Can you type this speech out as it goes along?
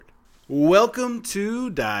Welcome to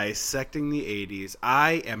Dissecting the 80s.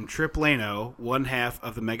 I am Trip Lano, one half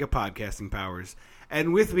of the Mega Podcasting Powers.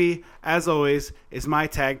 And with me, as always, is my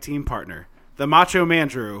tag team partner, the Macho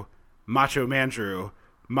Mandrew, Macho Mandrew,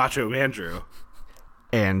 Macho Mandrew.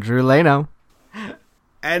 Andrew Lano.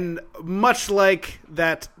 And much like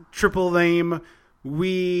that triple name,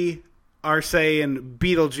 we are saying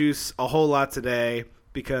Beetlejuice a whole lot today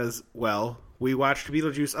because, well, we watched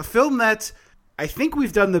Beetlejuice, a film that I think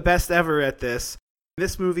we've done the best ever at this.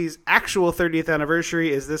 This movie's actual 30th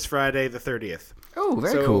anniversary is this Friday, the 30th. Oh,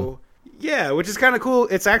 very cool. Yeah, which is kind of cool.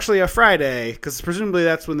 It's actually a Friday, because presumably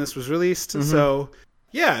that's when this was released. Mm-hmm. So,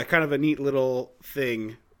 yeah, kind of a neat little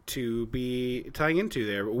thing to be tying into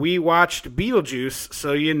there. We watched Beetlejuice,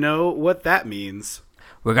 so you know what that means.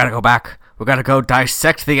 We gotta go back. We gotta go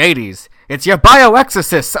dissect the 80s. It's your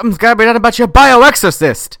bioexorcist. Something's gotta be done about your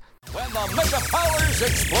bioexorcist. When the mega powers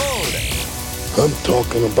explode. I'm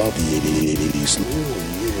talking about the 80s. Oh,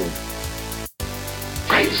 yeah.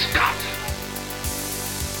 Great Scott!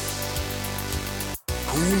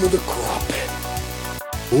 Cream of the crop.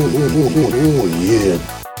 Oh, yeah.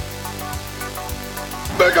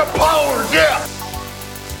 Mega powers, yeah!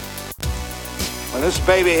 When this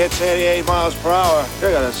baby hits 88 miles per hour,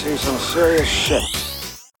 you're gonna see some serious shit.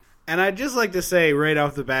 And I'd just like to say right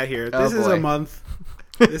off the bat here, this is a month.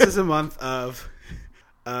 This is a month of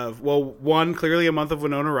one, clearly a month of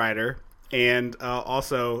Winona Ryder, and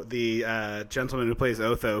also the gentleman who plays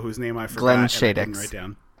Otho, whose name I forgot. Glenn Shadix. I didn't write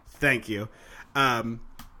down. Thank you.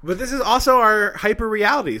 But this is also our hyper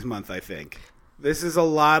realities month, I think. This is a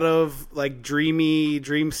lot of like dreamy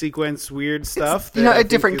dream sequence weird stuff. It's, a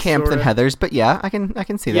different camp than Heather's, but yeah, I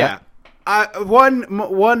can see that.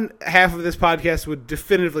 One half of this podcast would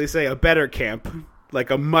definitively say a better camp,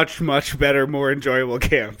 like a much, much better, more enjoyable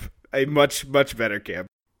camp. A much, much better camp.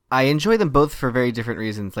 I enjoy them both for very different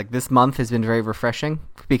reasons. Like, this month has been very refreshing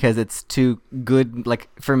because it's two good, like,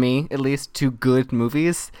 for me, at least, two good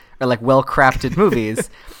movies, or, like, well-crafted movies.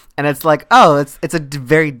 And it's like, it's a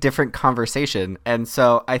very different conversation. And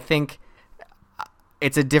so I think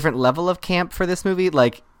it's a different level of camp for this movie.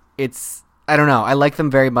 Like, I don't know. I like them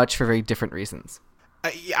very much for very different reasons.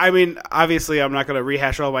 I mean, obviously, I'm not going to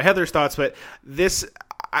rehash all my Heather's thoughts, but this,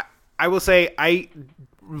 I will say, I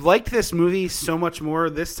liked this movie so much more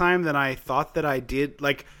this time than I thought that I did.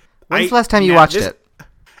 Like, when's the last time you watched it?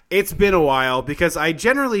 It's been a while because I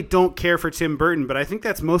generally don't care for Tim Burton, but I think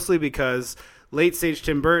that's mostly because late stage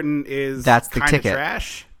Tim Burton is kind of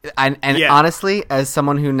trash. And honestly, as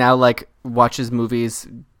someone who now like watches movies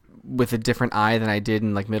with a different eye than I did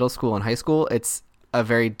in like middle school and high school, it's a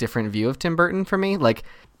very different view of Tim Burton for me. Like,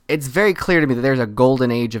 it's very clear to me that there's a golden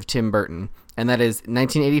age of Tim Burton, and that is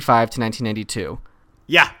 1985 to 1992.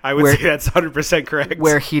 Yeah, I would say that's 100% correct.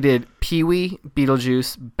 Where he did Pee-wee,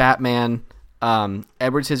 Beetlejuice, Batman,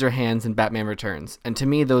 Edward Scissorhands, and Batman Returns. And to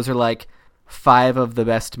me, those are like 5 of the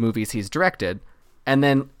best movies he's directed. And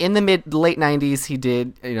then in the late 90s, he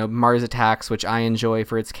did Mars Attacks, which I enjoy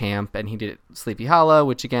for its camp, and he did Sleepy Hollow,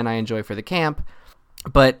 which again I enjoy for the camp.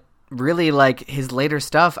 But really, like, his later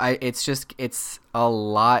stuff, it's a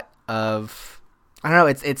lot of, I don't know,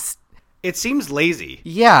 it seems lazy.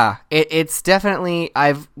 Yeah, it's definitely,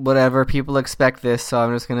 whatever, people expect this, so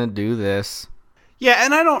I'm just going to do this. Yeah,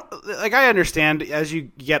 and I understand as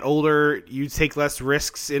you get older, you take less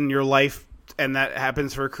risks in your life, and that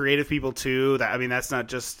happens for creative people too. That's not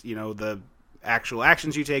just, the actual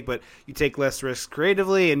actions you take, but you take less risks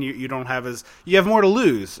creatively, and you don't have you have more to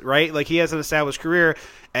lose, right? Like, he has an established career,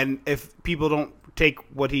 and if people don't take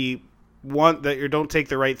what he or don't take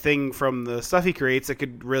the right thing from the stuff he creates, it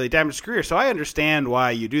could really damage his career. So I understand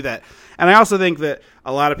why you do that. And I also think that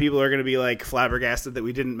a lot of people are going to be like flabbergasted that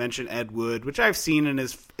we didn't mention Ed Wood, which I've seen and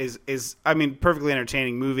is perfectly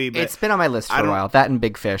entertaining movie. But it's been on my list for a while. That and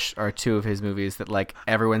Big Fish are 2 of his movies that like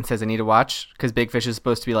everyone says I need to watch, because Big Fish is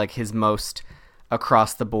supposed to be like his most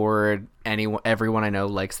across the board. Everyone I know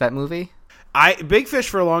likes that movie. Big Fish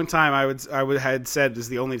for a long time I would had said is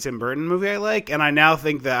the only Tim Burton movie I like, and I now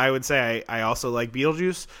think that I would say I also like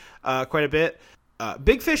Beetlejuice quite a bit.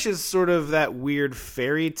 Big Fish is sort of that weird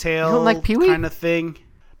fairy tale like Pee-wee? kind of thing.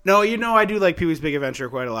 No, I do like Pee-wee's Big Adventure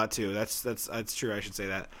quite a lot too. That's true. I should say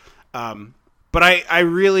that. But I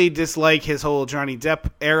really dislike his whole Johnny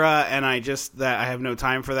Depp era, and I have no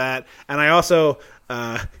time for that. And I also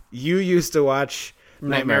you used to watch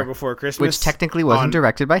Nightmare Before Christmas, which technically wasn't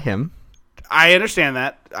directed by him. I understand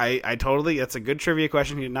that. I totally, that's a good trivia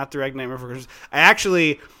question. He did not direct Nightmare Before Christmas. I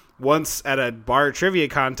actually, once at a bar trivia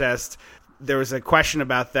contest, there was a question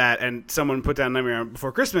about that, and someone put down Nightmare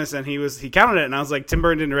Before Christmas, and he counted it, and I was like, Tim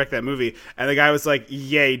Burton didn't direct that movie, and the guy was like,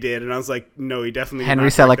 yeah, he did, and I was like, no, he definitely Henry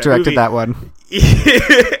did not Selick directed movie. that one.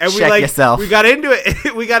 And Check yourself. We got into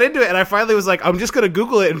it, and I finally was like, I'm just gonna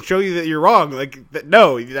Google it and show you that you're wrong. Like,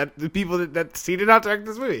 no, that the people that he did not direct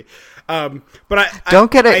this movie. But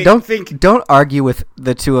don't argue with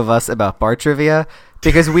the two of us about bar trivia,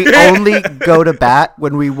 because we only go to bat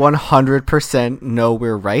when we 100% know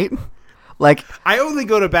we're right. Like, I only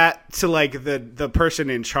go to bat to like the person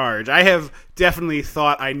in charge. I have definitely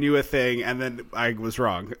thought I knew a thing and then I was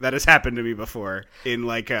wrong. That has happened to me before in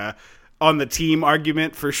like on the team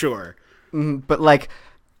argument for sure. But like,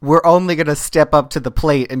 we're only gonna step up to the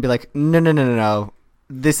plate and be like, no.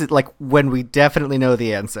 This is like when we definitely know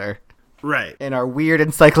the answer. Right. And our weird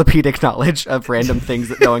encyclopedic knowledge of random things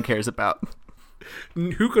that no one cares about.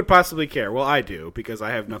 Who could possibly care? Well, I do, because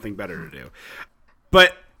I have nothing better to do.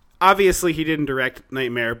 But obviously he didn't direct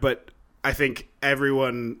Nightmare, but I think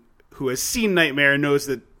everyone who has seen Nightmare knows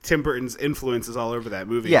that Tim Burton's influence is all over that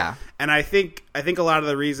movie. Yeah. And I think a lot of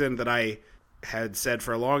the reason that I had said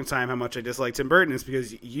for a long time how much I disliked Tim Burton is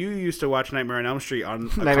because you used to watch Nightmare on Elm Street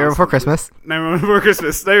on Nightmare Before Christmas. Nightmare Before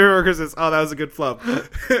Christmas. Nightmare Before Christmas. Oh, that was a good flub.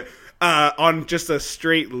 On just a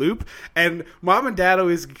straight loop. And Mom and Dad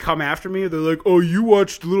always come after me. They're like, oh, you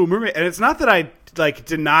watched Little Mermaid. And it's not that I like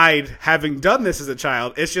denied having done this as a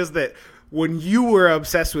child. It's just that when you were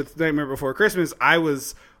obsessed with Nightmare Before Christmas, I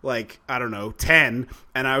was like, I don't know, 10.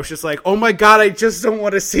 And I was just like, oh my God, I just don't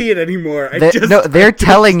want to see it anymore. They're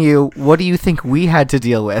telling you, what do you think we had to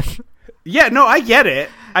deal with? Yeah, no, I get it.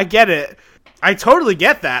 I totally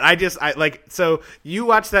get that. So you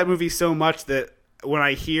watch that movie so much that when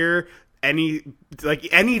I hear any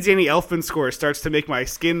Danny Elfman score starts to make my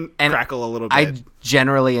skin crackle a little bit. I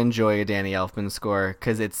generally enjoy a Danny Elfman score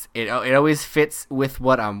because it always fits with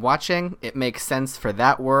what I'm watching. It makes sense for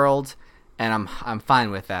that world, and I'm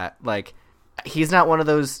fine with that. Like, he's not one of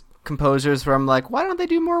those composers where I'm like, why don't they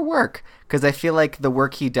do more work? Because I feel like the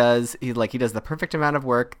work he does the perfect amount of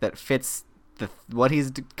work that fits what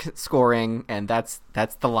he's scoring, and that's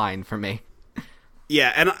the line for me.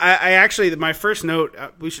 Yeah, and I actually, my first note,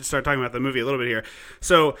 we should start talking about the movie a little bit here.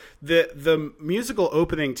 So the musical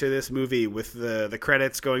opening to this movie with the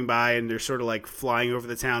credits going by and they're sort of like flying over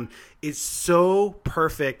the town is so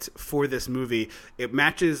perfect for this movie. It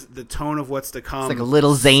matches the tone of what's to come. It's like a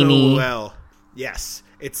little zany. So well. Yes.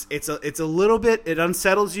 It's a little bit, it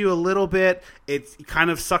unsettles you a little bit. It kind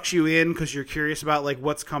of sucks you in because you're curious about like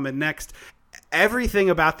what's coming next. Everything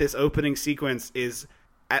about this opening sequence is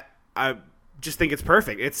I just think it's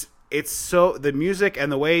perfect. It's so, the music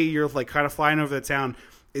and the way you're like kind of flying over the town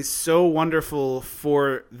is so wonderful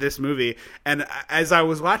for this movie. And as I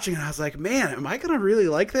was watching it, I was like, man, am I gonna really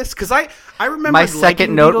like this? Because I remember my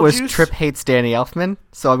second note was Trip hates Danny Elfman,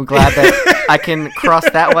 so I'm glad that I can cross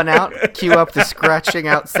that one out. Cue up the scratching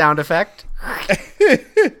out sound effect.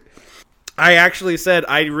 I actually said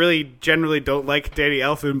I really generally don't like Danny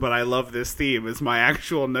Elfman, but I love this theme is my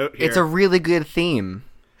actual note here. It's a really good theme.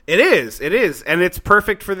 It is, and it's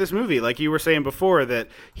perfect for this movie. Like you were saying before, that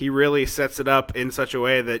he really sets it up in such a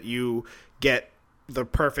way that you get the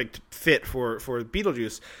perfect fit for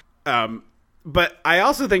Beetlejuice. But I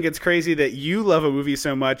also think it's crazy that you love a movie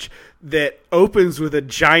so much that opens with a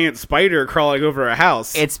giant spider crawling over a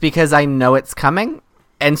house. It's because I know it's coming,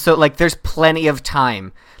 and so like there's plenty of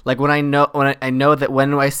time. Like when I know that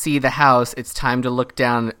when I see the house, it's time to look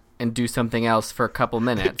down and do something else for a couple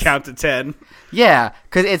minutes. Count to 10. Yeah,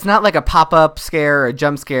 because it's not like a pop-up scare or a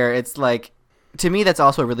jump scare. It's like, to me, that's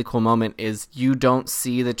also a really cool moment is you don't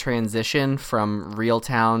see the transition from real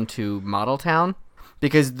town to model town.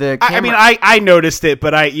 Because the camera... I noticed it,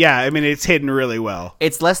 but it's hidden really well.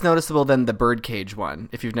 It's less noticeable than the birdcage one,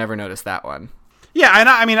 if you've never noticed that one. Yeah,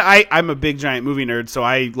 I'm a big giant movie nerd, so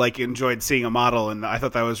I like enjoyed seeing a model, and I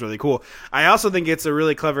thought that was really cool. I also think it's a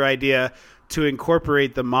really clever idea to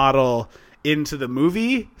incorporate the model into the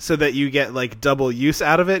movie so that you get like double use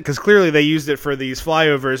out of it, because clearly they used it for these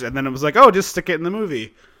flyovers, and then it was like, oh, just stick it in the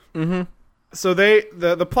movie. Mm-hmm. So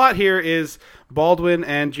the plot here is Baldwin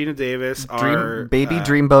and Gina Davis are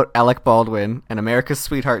Dreamboat Alec Baldwin and America's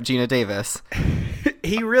sweetheart Gina Davis.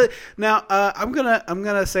 He really now. I'm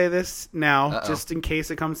gonna say this now. Uh-oh. Just in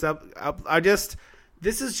case it comes up.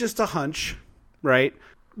 This is just a hunch, right?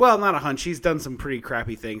 Well, not a hunch. He's done some pretty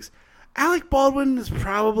crappy things. Alec Baldwin is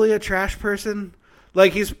probably a trash person.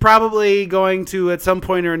 Like he's probably going to at some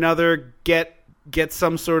point or another get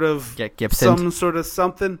some sort of Gibsoned.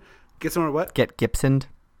 Something. Get someone what? Get Gibsoned.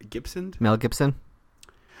 Gibsoned? Mel Gibson?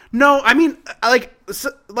 No, I mean,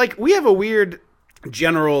 like we have a weird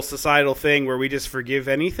general societal thing where we just forgive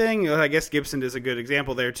anything. I guess Gibson is a good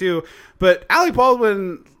example there too. But Alec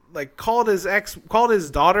Baldwin like called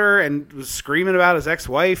his daughter and was screaming about his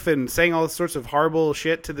ex-wife and saying all sorts of horrible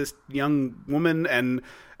shit to this young woman and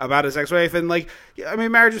about his ex-wife. And like, I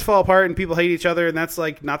mean, marriages fall apart and people hate each other, and that's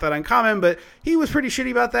like not that uncommon, but he was pretty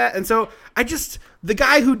shitty about that. And so the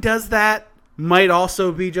guy who does that might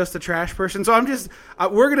also be just a trash person. So I'm just,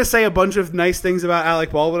 we're going to say a bunch of nice things about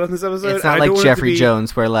Alec Baldwin on this episode. It's not like Jeffrey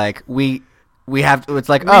Jones where like we have, it's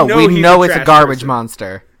like, we know it's a garbage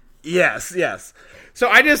monster. Yes. So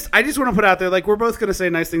I just want to put out there, like, we're both going to say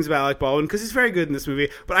nice things about Alec Baldwin because he's very good in this movie,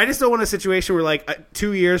 but I just don't want a situation where, like,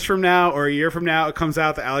 2 years from now or a year from now, it comes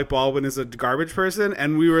out that Alec Baldwin is a garbage person,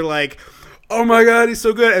 and we were like, oh my god, he's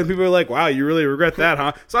so good, and people are like, wow, you really regret that,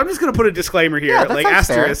 huh? So I'm just going to put a disclaimer here, like,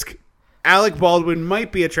 asterisk, fair. Alec Baldwin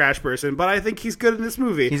might be a trash person, but I think he's good in this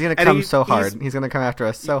movie. He's going to come so hard. He's going to come after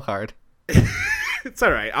us so hard. It's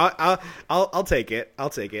all right. I'll take it.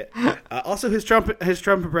 Also, his Trump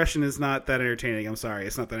impression is not that entertaining. I'm sorry,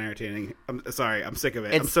 it's not that entertaining. I'm sorry. I'm sick of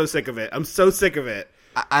it. I'm so sick of it.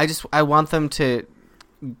 I want them to.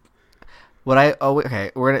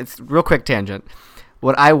 It's real quick tangent.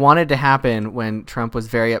 What I wanted to happen when Trump was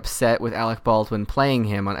very upset with Alec Baldwin playing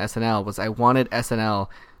him on SNL was I wanted SNL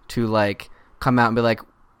to like come out and be like,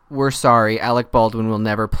 "We're sorry, Alec Baldwin will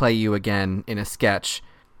never play you again in a sketch.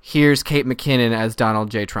 Here's Kate McKinnon as Donald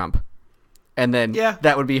J. Trump." And then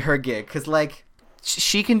that would be her gig. Because, like,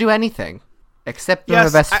 she can do anything. Except be my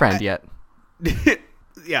best friend yet.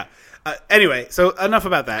 Yeah. Anyway, so enough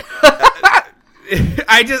about that.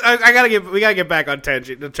 We gotta get back on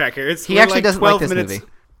track here. He actually doesn't like this movie.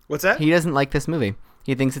 What's that? He doesn't like this movie.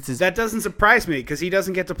 He thinks it's his... That doesn't surprise me, because he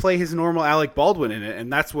doesn't get to play his normal Alec Baldwin in it,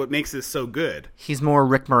 and that's what makes this so good. He's more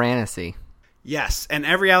Rick Moranis-y. Yes, and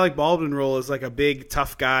every Alec Baldwin role is like a big,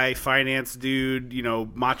 tough guy, finance dude,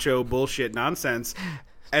 macho bullshit nonsense.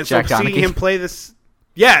 And so seeing him play this...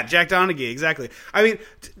 Yeah, Jack Donaghy, exactly. I mean,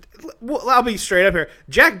 I'll be straight up here.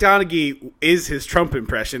 Jack Donaghy is his Trump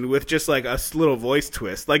impression with just like a little voice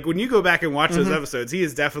twist. Like, when you go back and watch those episodes, he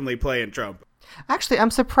is definitely playing Trump. Actually,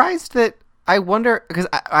 I'm surprised that... I wonder... Because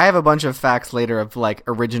I have a bunch of facts later of like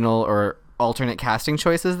original or alternate casting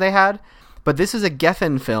choices they had. But this is a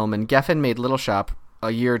Geffen film, and Geffen made Little Shop a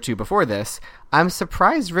year or two before this. I'm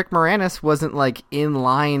surprised Rick Moranis wasn't, like, in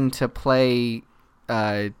line to play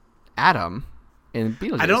Adam in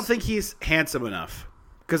Beetlejuice. I don't think he's handsome enough.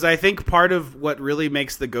 Because I think part of what really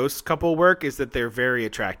makes the Ghost couple work is that they're very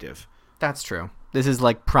attractive. That's true. This is,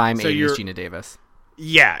 like, prime 80s Gina Davis.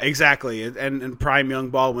 Yeah, exactly. And prime young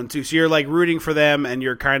Baldwin, too. So you're, like, rooting for them, and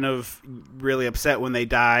you're kind of really upset when they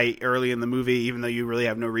die early in the movie, even though you really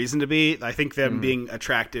have no reason to be. I think them being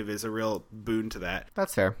attractive is a real boon to that.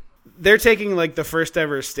 That's fair. They're taking, like, the first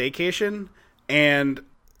ever staycation, and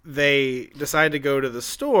they decide to go to the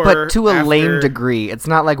store. But to a lame degree. It's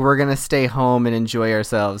not like we're going to stay home and enjoy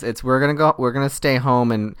ourselves. It's we're going to stay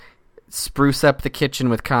home and spruce up the kitchen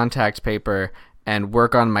with contact paper and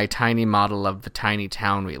work on my tiny model of the tiny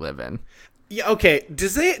town we live in. Yeah, okay.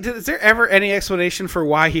 Is there ever any explanation for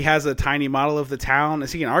why he has a tiny model of the town?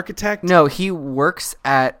 Is he an architect? No, he owns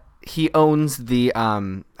the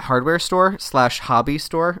hardware store / hobby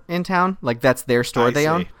store in town. Like, that's their store they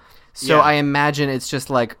own. So I imagine it's just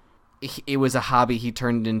like it was a hobby he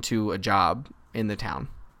turned into a job in the town.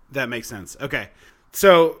 That makes sense. Okay.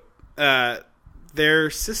 So, their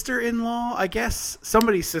sister-in-law, I guess,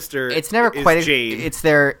 somebody's sister. It's never quite Jane. It's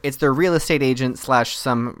their real estate agent /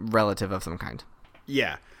 some relative of some kind.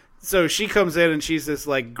 Yeah. So she comes in and she's this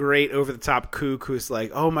like great over-the-top kook who's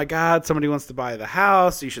like, "Oh my god, somebody wants to buy the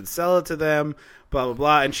house. You should sell it to them." Blah blah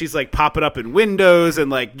blah. And she's like popping up in windows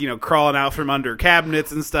and like crawling out from under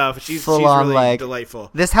cabinets and stuff. She's really like,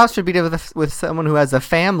 delightful. This house should be with someone who has a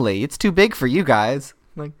family. It's too big for you guys.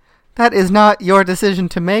 Like, that is not your decision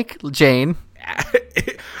to make, Jane.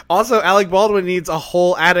 Also, Alec Baldwin needs a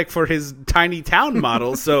whole attic for his tiny town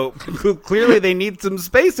model, so clearly they need some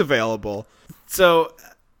space available. So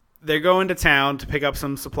they're going to town to pick up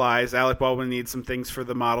some supplies. Alec Baldwin needs some things for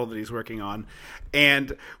the model that he's working on.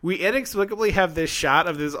 And we inexplicably have this shot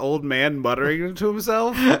of this old man muttering to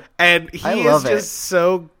himself. And he is just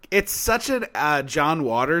so... It's such a John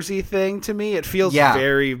Waters-y thing to me. It feels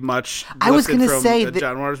very much. I was going to say that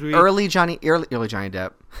John Waters movie. Early Johnny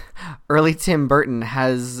Depp, early Tim Burton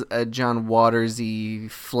has a John Waters-y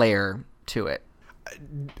flair to it.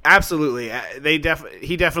 Absolutely,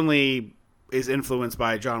 he definitely is influenced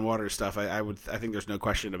by John Waters stuff. I think there's no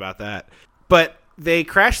question about that. But they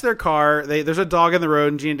crash their car. There's a dog in the road,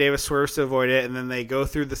 and Gina Davis swerves to avoid it. And then they go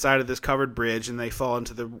through the side of this covered bridge, and they fall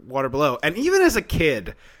into the water below. And even as a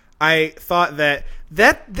kid, I thought that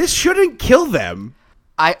this shouldn't kill them.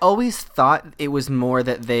 I always thought it was more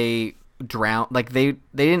that they drowned. Like they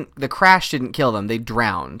didn't. The crash didn't kill them. They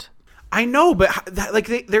drowned. I know, but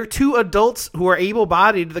like they're two adults who are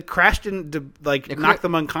able-bodied. The crash didn't knock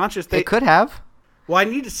them unconscious. They could have. Well, I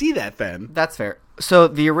need to see that then. That's fair. So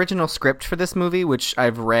the original script for this movie, which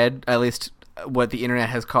I've read, at least what the internet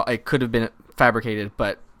has called, it could have been fabricated,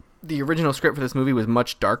 but the original script for this movie was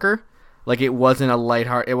much darker. Like, it wasn't a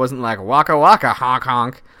lighthearted, it wasn't like waka waka honk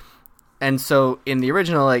honk. And so in the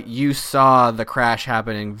original, like, you saw the crash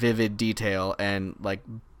happen in vivid detail, and like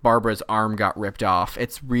Barbara's arm got ripped off.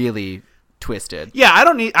 It's really twisted. Yeah, I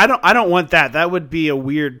don't want that. That would be a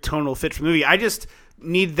weird tonal fit for the movie. I just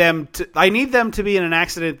need them to be in an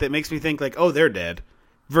accident that makes me think like, oh, they're dead.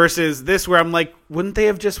 Versus this where I'm like, wouldn't they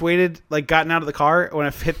have just waited, like gotten out of the car when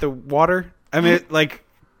I hit the water? I mean, like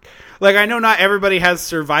I know not everybody has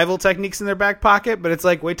survival techniques in their back pocket, but it's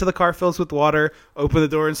like, wait till the car fills with water, open the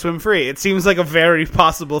door and swim free. It seems like a very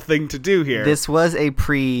possible thing to do here. This was a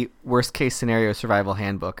pre-worst case scenario survival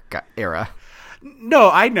handbook era. No,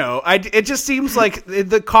 I know. It just seems like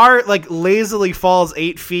the car like lazily falls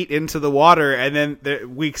 8 feet into the water, and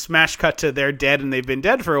then we smash cut to they're dead, and they've been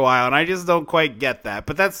dead for a while, and I just don't quite get that.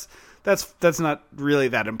 But that's not really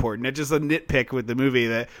that important. It's just a nitpick with the movie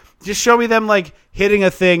that just show me them like hitting a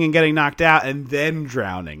thing and getting knocked out and then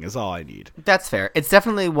drowning is all I need. That's fair. It's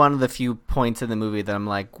definitely one of the few points in the movie that I'm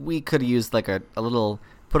like, we could use like a little,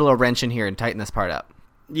 put a little wrench in here and tighten this part up.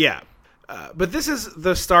 Yeah. But this is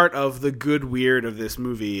the start of the good weird of this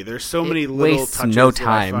movie. There's so many little wastes touches. No that I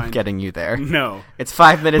time find... getting you there. No, it's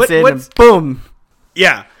 5 minutes but in and boom.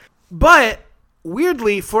 Yeah, but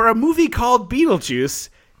weirdly, for a movie called Beetlejuice,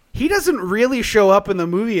 he doesn't really show up in the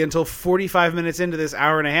movie until 45 minutes into this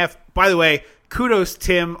hour and a half. By the way, kudos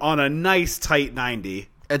Tim on a nice tight 90.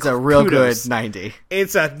 It's a real good 90.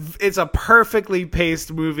 It's a perfectly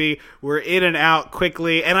paced movie. We're in and out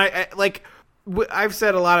quickly, and I've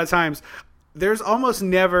said a lot of times, there's almost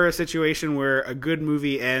never a situation where a good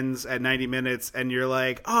movie ends at 90 minutes and you're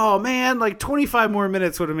like, oh man, like 25 more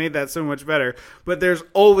minutes would have made that so much better. But there's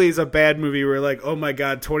always a bad movie where like, oh my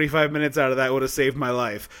God, 25 minutes out of that would have saved my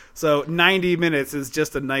life. So 90 minutes is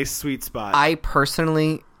just a nice sweet spot. I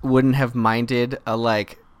personally wouldn't have minded a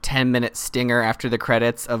like 10-minute stinger after the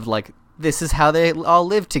credits of like, this is how they all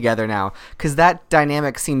live together now. Because that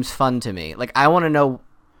dynamic seems fun to me. Like, I want to know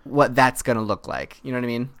what that's gonna look like. You know what I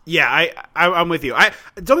mean? Yeah, I'm with you.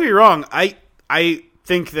 Don't get me wrong. I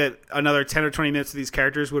think that another 10 or 20 minutes of these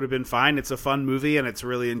characters would have been fine. It's a fun movie and it's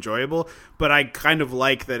really enjoyable. But I kind of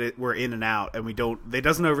like that we're in and out and it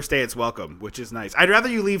doesn't overstay its welcome, which is nice. I'd rather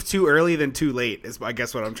you leave too early than too late. Is I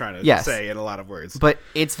guess what I'm trying to say in a lot of words. But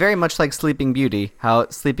it's very much like Sleeping Beauty. How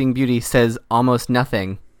Sleeping Beauty says almost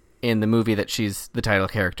nothing in the movie that she's the title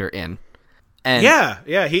character in. And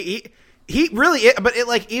yeah, he really, but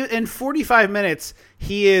in 45 minutes,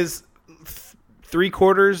 he is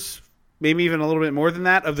 3/4, maybe even a little bit more than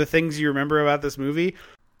that, of the things you remember about this movie.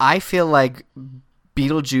 I feel like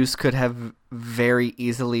Beetlejuice could have very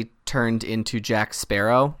easily turned into Jack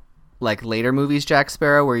Sparrow, like later movies Jack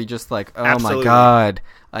Sparrow, where you're just like, oh Absolutely. my God,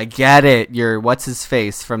 I get it. You're what's his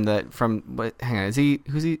face from what? Hang on,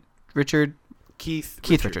 who's he? Richard. Keith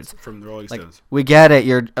Richards from the Rolling Stones. We get it.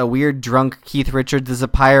 You're a weird drunk Keith Richards is a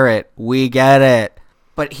pirate. We get it.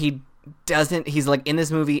 But he doesn't. He's like in this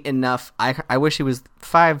movie enough. I wish he was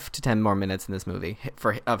 5 to 10 more minutes in this movie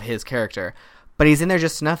of his character. But he's in there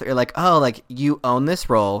just enough that you're like, oh, like you own this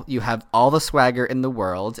role. You have all the swagger in the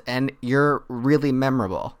world, and you're really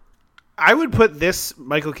memorable. I would put this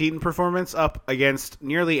Michael Keaton performance up against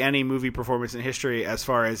nearly any movie performance in history as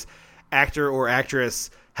far as actor or actress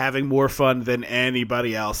having more fun than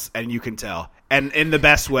anybody else, and you can tell, and in the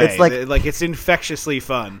best way. It's like it's infectiously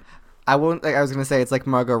fun. I was gonna say it's like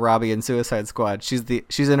Margot Robbie in Suicide Squad. She's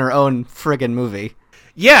in her own friggin' movie.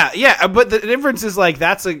 Yeah, but the difference is like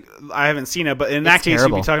I haven't seen it, but in that case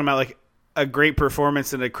terrible. you'd be talking about like a great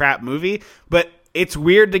performance in a crap movie. But it's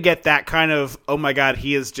weird to get that kind of, oh my God,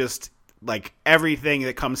 he is just like everything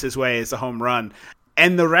that comes his way is a home run.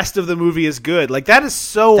 And the rest of the movie is good. Like that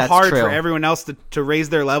is that's hard true. For everyone else to raise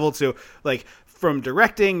their level to, like from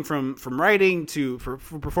directing, from writing to for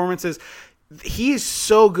performances. He is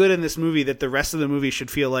so good in this movie that the rest of the movie should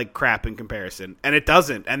feel like crap in comparison, and it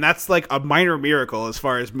doesn't. And that's like a minor miracle as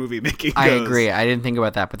far as movie making goes. I agree. I didn't think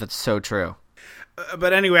about that, but that's so true.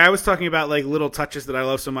 But anyway, I was talking about like little touches that I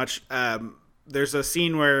love so much. there's a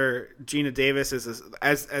scene where Gina Davis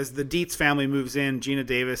as the Dietz family moves in. Gina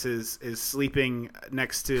Davis is sleeping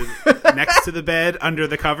next to the bed under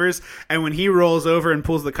the covers, and when he rolls over and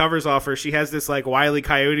pulls the covers off her, she has this like Wile E.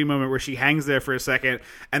 Coyote moment where she hangs there for a second,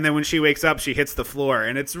 and then when she wakes up, she hits the floor,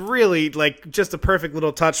 and it's really like just a perfect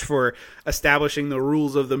little touch for establishing the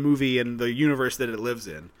rules of the movie and the universe that it lives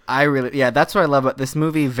in. That's what I love about this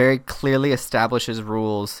movie. Very clearly establishes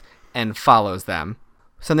rules and follows them.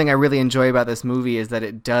 Something I really enjoy about this movie is that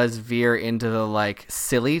it does veer into the like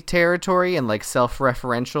silly territory and like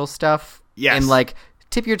self-referential stuff. Yes. And like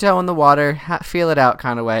tip your toe in the water, feel it out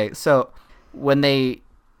kind of way. So when they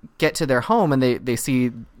get to their home and they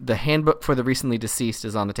see the handbook for the recently deceased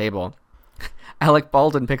is on the table, Alec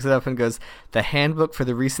Baldwin picks it up and goes, "The handbook for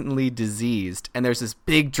the recently diseased." And there's this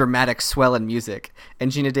big dramatic swell in music.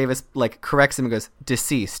 And Gina Davis like corrects him and goes,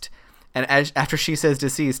 "Deceased." And after she says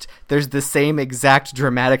deceased, there's the same exact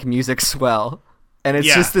dramatic music swell. And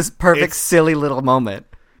it's just this perfect, silly little moment.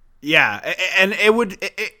 Yeah, and it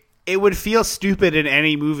would feel stupid in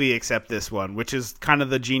any movie except this one, which is kind of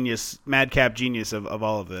the madcap genius of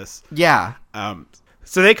all of this. Yeah.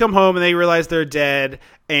 So they come home and they realize they're dead,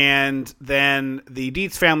 and then the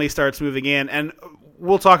Dietz family starts moving in, and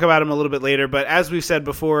we'll talk about him a little bit later, but as we've said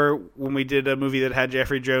before, when we did a movie that had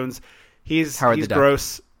Jeffrey Jones, he's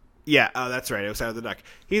gross. Yeah, oh, that's right. It was Howard the Duck.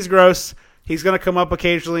 He's gross. He's going to come up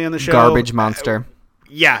occasionally on the show. Garbage monster.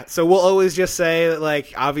 Yeah, so we'll always just say that,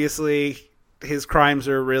 like, obviously his crimes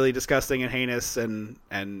are really disgusting and heinous, and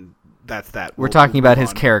that's that. We're talking about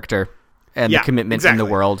his character and the commitment in the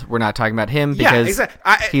world. We're not talking about him because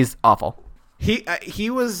he's awful. He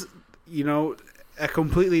was, a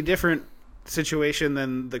completely different situation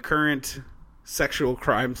than the current sexual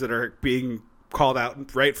crimes that are being called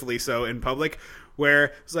out, rightfully so, in public,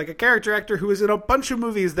 where it's like a character actor who was in a bunch of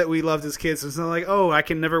movies that we loved as kids. It's not like, oh, I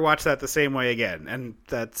can never watch that the same way again. And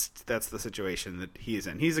that's the situation that he's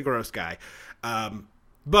in. He's a gross guy.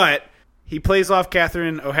 But he plays off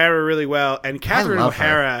Catherine O'Hara really well. And Catherine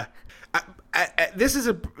O'Hara,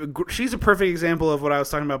 she's a perfect example of what I was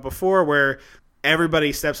talking about before, where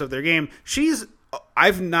everybody steps up their game.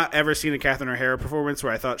 I've not ever seen a Catherine O'Hara performance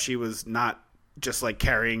where I thought she was not just like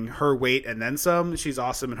carrying her weight and then some. She's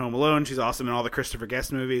awesome in Home Alone. She's awesome in all the Christopher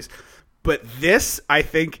Guest movies. But this, I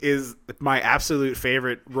think, is my absolute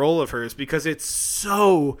favorite role of hers because it's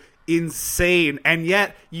so insane, and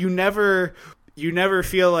yet you never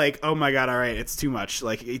feel like, oh my god, all right, it's too much,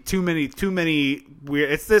 like too many weird.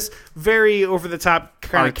 It's this very over the top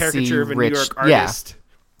kind of caricature of a New York artist. Yeah.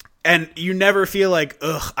 And you never feel like,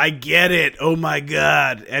 ugh, I get it. Oh my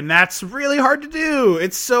god. And that's really hard to do.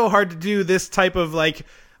 It's so hard to do this type of like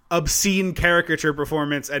obscene caricature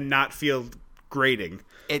performance and not feel grating.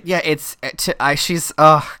 She's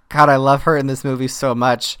oh god, I love her in this movie so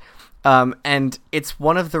much. And it's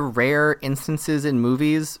one of the rare instances in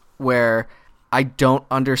movies where I don't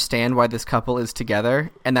understand why this couple is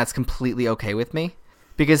together, and that's completely okay with me.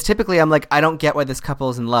 Because typically I'm like, I don't get why this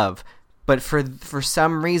couple is in love. But for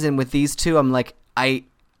some reason with these two, I'm like, I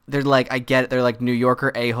get it. They're like New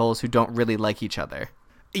Yorker a-holes who don't really like each other.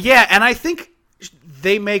 Yeah, and I think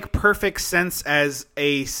they make perfect sense as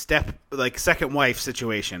a second wife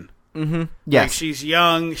situation. Mm-hmm. Yes. Like, she's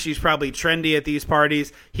young, she's probably trendy at these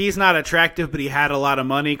parties. He's not attractive, but he had a lot of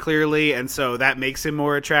money, clearly, and so that makes him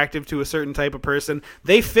more attractive to a certain type of person.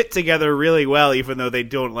 They fit together really well, even though they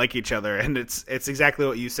don't like each other, and it's exactly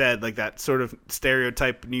what you said, like that sort of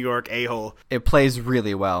stereotype New York a-hole. It plays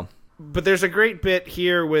really well. But there's a great bit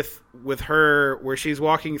here with her where she's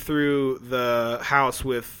walking through the house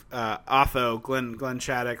with Otho, Glenn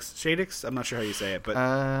Shadix? I'm not sure how you say it, but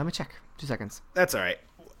let me check. 2 seconds. That's all right.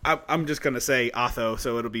 I'm just going to say Otho,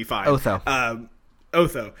 so it'll be fine.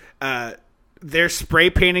 Otho. They're spray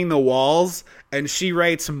painting the walls, and she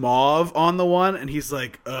writes mauve on the one, and he's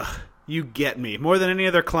like, ugh, you get me. More than any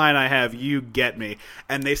other client I have, you get me.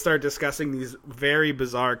 And they start discussing these very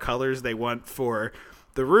bizarre colors they want for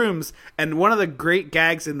the rooms. And one of the great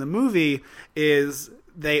gags in the movie is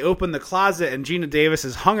they open the closet, and Gina Davis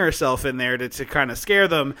has hung herself in there to kind of scare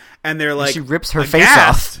them, and they're like, she rips her face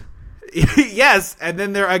off. Yes, and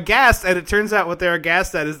then they're aghast, and it turns out what they're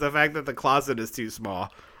aghast at is the fact that the closet is too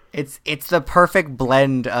small. It's the perfect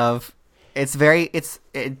blend of it's very Mel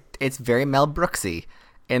Brooksy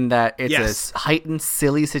in that it's a heightened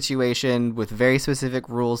silly situation with very specific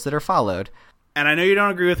rules that are followed. And I know you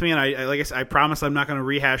don't agree with me, and I promise I'm not going to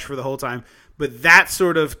rehash for the whole time, but that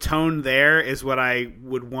sort of tone there is what I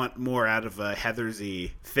would want more out of a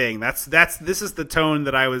Heathersy thing. This is the tone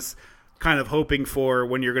that I was kind of hoping for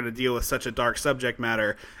when you're going to deal with such a dark subject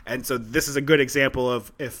matter. And so this is a good example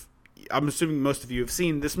of if I'm assuming most of you have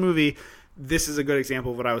seen this movie. This is a good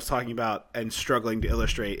example of what I was talking about and struggling to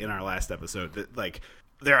illustrate in our last episode. That, like,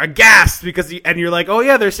 they're aghast because and you're like, oh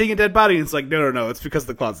yeah, they're seeing a dead body. And it's like, no, it's because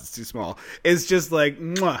the closet's too small. It's just like,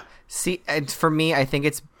 mwah. See, for me, I think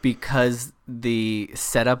it's because the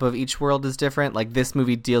setup of each world is different. Like, this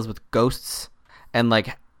movie deals with ghosts and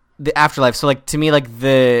like the afterlife. So like, to me, like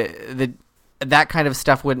the that kind of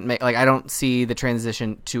stuff wouldn't make, like, I don't see the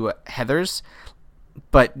transition to Heathers.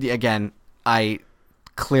 But again, I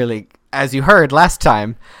clearly, as you heard last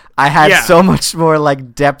time, I had so much more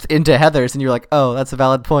like depth into Heathers, and you're like, oh, that's a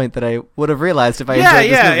valid point that I would have realized if I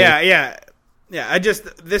enjoyed this movie. Yeah,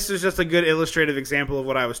 this is just a good illustrative example of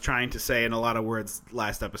what I was trying to say in a lot of words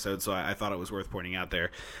last episode, so I thought it was worth pointing out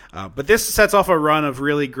there. But this sets off a run of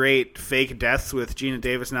really great fake deaths with Gina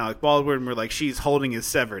Davis and Alec Baldwin, where like she's holding his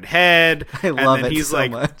severed head. I love it so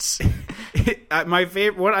much. My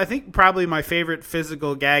favorite, I think probably my favorite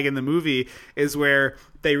physical gag in the movie is where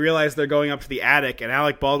they realize they're going up to the attic, and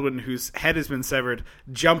Alec Baldwin, whose head has been severed,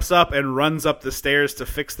 jumps up and runs up the stairs to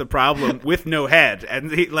fix the problem with no head.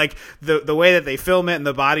 And he, like the way that they film it and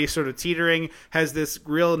the body sort of teetering has this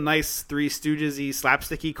real nice Three Stooges-y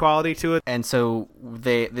slapsticky quality to it. And so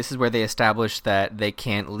this is where they establish that they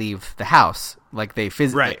can't leave the house. Like they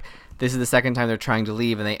physically. Right. This is the second time they're trying to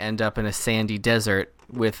leave, and they end up in a sandy desert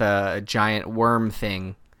with a giant worm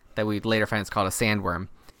thing that we later find it's called a sandworm.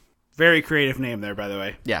 Very creative name there, by the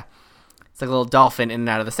way. Yeah. It's like a little dolphin in and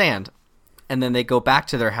out of the sand. And then they go back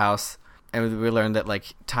to their house, and we learn that like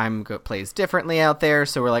time plays differently out there.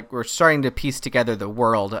 So we're starting to piece together the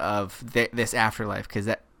world of this afterlife, because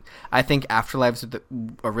I think afterlives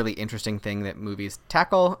are a really interesting thing that movies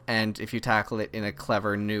tackle. And if you tackle it in a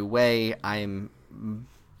clever new way, I'm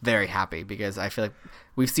very happy, because I feel like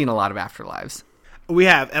we've seen a lot of afterlives. We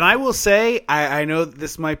have, and I will say, I know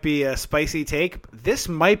this might be a spicy take, but this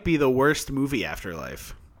might be the worst movie,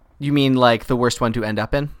 Afterlife. You mean like the worst one to end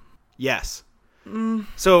up in? Yes.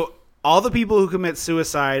 So all the people who commit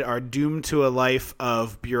suicide are doomed to a life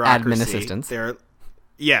of bureaucracy. Admin assistance.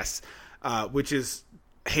 Yes, which is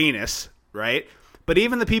heinous, right? But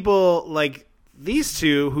even the people like these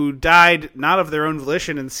two who died not of their own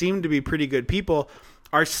volition and seem to be pretty good people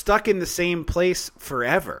are stuck in the same place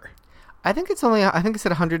forever. I think it said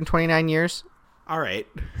 129 years. All right.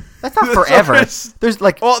 That's not forever. There's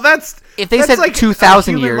like, well, if they said like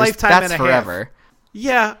 2,000 years, that's forever.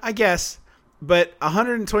 Yeah, I guess. But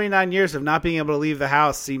 129 years of not being able to leave the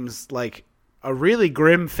house seems like a really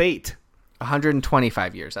grim fate.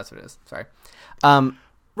 125 years. That's what it is. Sorry.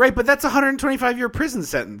 Right, but that's a 125-year prison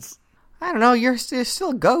sentence. I don't know. You're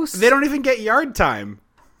still a ghost. They don't even get yard time.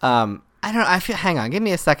 I don't know. Hang on. Give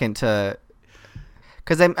me a second to...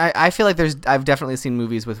 Because I feel like I've definitely seen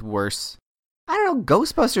movies with worse. I don't know.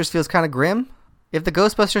 Ghostbusters feels kind of grim. If the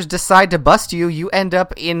Ghostbusters decide to bust you, you end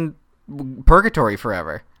up in purgatory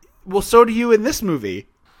forever. Well, so do you in this movie.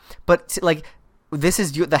 But like, this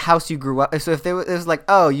is the house you grew up. So if it was like,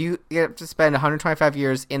 oh, you have to spend 125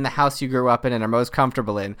 years in the house you grew up in and are most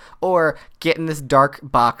comfortable in, or get in this dark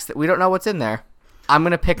box that we don't know what's in there, I'm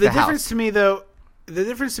gonna pick the house. The difference to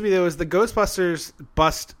me though is the Ghostbusters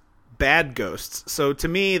bust bad ghosts. So to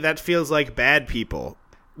me, that feels like bad people.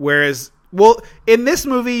 Whereas, well, in this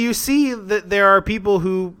movie, you see that there are people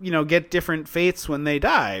who, get different fates when they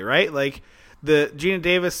die, right? Like the Gina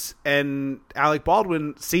Davis and Alec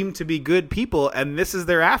Baldwin seem to be good people, and this is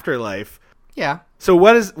their afterlife. Yeah. So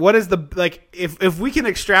what is the, like, if we can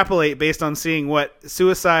extrapolate based on seeing what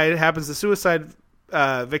suicide happens to suicide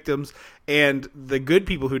victims and the good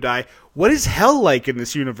people who die, what is hell like in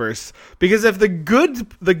this universe? Because if the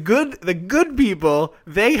good people,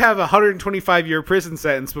 they have a 125-year prison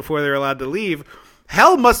sentence before they're allowed to leave,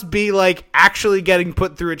 hell must be like actually getting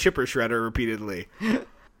put through a chipper shredder repeatedly.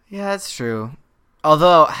 Yeah, that's true.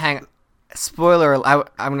 Although, spoiler,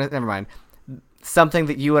 never mind. Something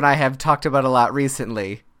that you and I have talked about a lot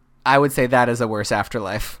recently, I would say that is a worse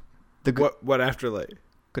afterlife. What afterlife?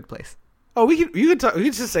 Good Place. Oh, we could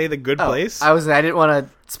just say The Good Place. I didn't want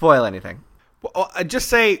to spoil anything. Well, just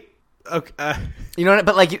say, okay, you know what?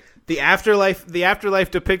 But like the afterlife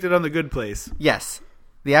depicted on The Good Place. Yes,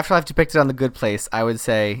 the afterlife depicted on The Good Place, I would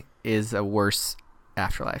say, is a worse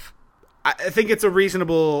afterlife. I think it's a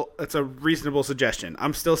reasonable suggestion.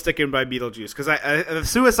 I'm still sticking by Beetlejuice because the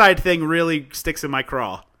suicide thing really sticks in my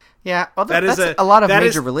craw. Yeah, well, that's a lot of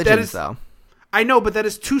major religions, though. I know, but that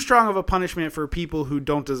is too strong of a punishment for people who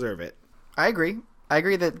don't deserve it. I agree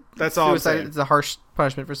that that's all suicide is a harsh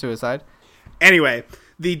punishment for suicide. Anyway,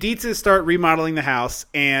 the Dietzes start remodeling the house,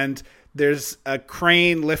 and there's a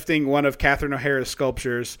crane lifting one of Catherine O'Hara's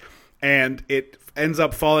sculptures, and it ends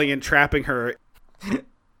up falling and trapping her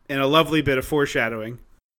in a lovely bit of foreshadowing.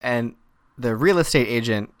 And the real estate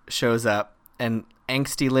agent shows up, and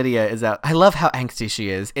angsty Lydia is out. I love how angsty she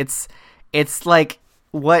is. It's like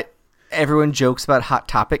what everyone jokes about Hot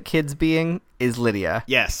Topic kids being is Lydia.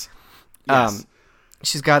 Yes.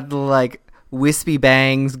 She's got the like wispy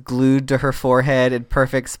bangs glued to her forehead and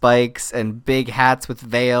perfect spikes and big hats with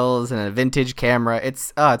veils and a vintage camera.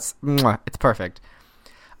 It's perfect.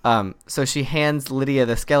 So she hands Lydia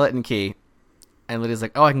the skeleton key, and Lydia's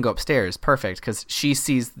like, "Oh, I can go upstairs. Perfect," because she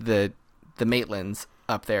sees the Maitlands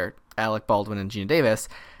up there, Alec Baldwin and Gina Davis,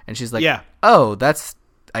 and she's like, Yeah. "Oh,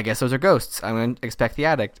 I guess those are ghosts. I'm going to expect the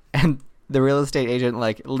attic." And the real estate agent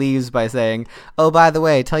like leaves by saying, "Oh, by the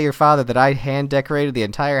way, tell your father that I hand decorated the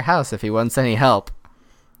entire house if he wants any help."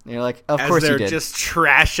 And you're like, "Of course you did." They're just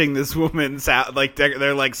trashing this woman's house, like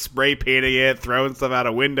they're like spray painting it, throwing stuff out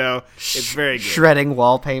a window. It's very good. Shredding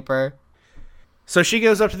wallpaper. So she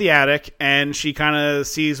goes up to the attic and she kind of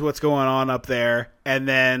sees what's going on up there, and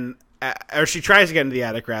then, or she tries to get into the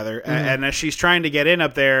attic rather, and as she's trying to get in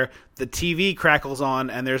up there, the TV crackles on,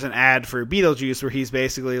 and there's an ad for Beetlejuice where he's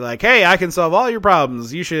basically like, "Hey, I can solve all your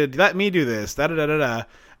problems. You should let me do this." Da da da da da.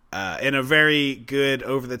 In a very good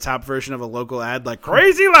over-the-top version of a local ad, like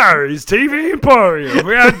Crazy Larry's TV Emporium.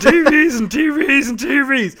 We got TVs and TVs and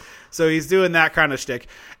TVs. So he's doing that kind of shtick,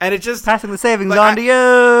 and it just Passing the savings like, on to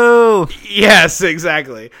you. Yes,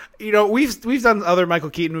 exactly. You know, we've done other Michael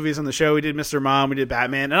Keaton movies on the show. We did Mr. Mom, we did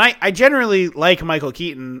Batman, and I generally like Michael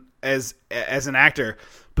Keaton as an actor,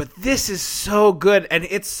 but this is so good, and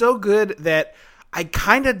it's so good that I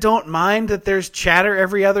kind of don't mind that there's chatter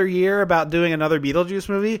every other year about doing another Beetlejuice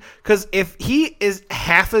movie, because if he is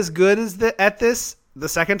half as good as at this the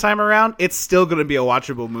second time around, it's still going to be a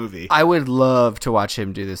watchable movie. I would love to watch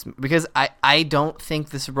him do this, because I don't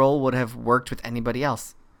think this role would have worked with anybody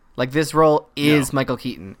else. Like, this role is Michael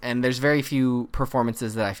Keaton, and there's very few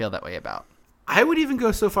performances that I feel that way about. I would even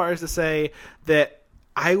go so far as to say that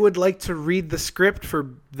I would like to read the script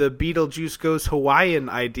for the Beetlejuice Goes Hawaiian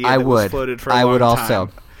idea that was floated for a long time. Also.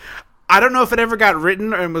 I don't know if it ever got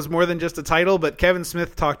written and was more than just a title, but Kevin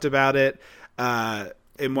Smith talked about it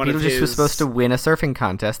in one of his... Beetlejuice was supposed to win a surfing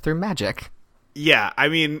contest through magic. Yeah, I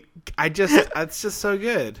mean, it's just so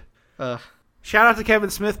good. Shout out to Kevin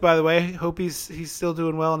Smith, by the way. Hope he's still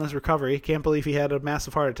doing well in his recovery. Can't believe he had a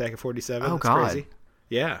massive heart attack at 47. Oh, That's God. crazy.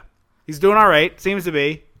 Yeah. He's doing all right. Seems to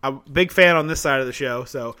be. I'm a big fan on this side of the show,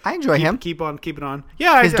 so I enjoy him. Keep on keeping on.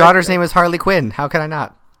 Yeah, his daughter's name is Harley Quinn. How can I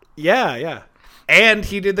not? Yeah. And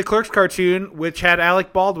he did the Clerks cartoon, which had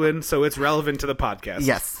Alec Baldwin, so it's relevant to the podcast.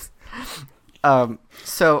 Yes.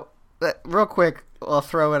 So, real quick, I'll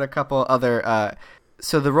throw in a couple other...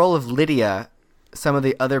 so the role of Lydia, some of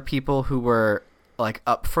the other people who were like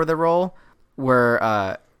up for the role were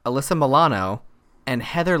Alyssa Milano and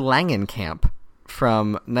Heather Langenkamp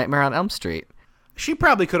from Nightmare on Elm Street. She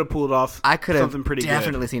probably could have pulled off something pretty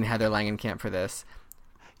definitely good. seen Heather Langenkamp for this.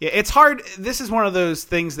 Yeah, it's hard. This is one of those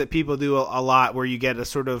things that people do a lot where you get a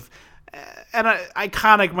sort of... and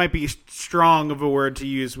iconic might be strong of a word to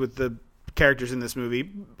use with the characters in this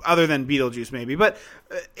movie, other than Beetlejuice maybe. But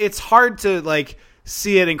it's hard to like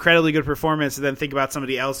see an incredibly good performance and then think about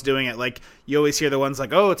somebody else doing it. Like, you always hear the ones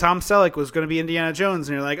like, "Oh, Tom Selleck was going to be Indiana Jones,"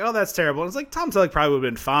 and you're like, "Oh, that's terrible." And it's like, Tom Selleck probably would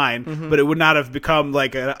have been fine, but it would not have become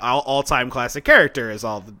like an all-time classic character as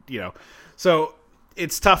all the, you know. So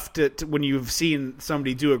it's tough to when you've seen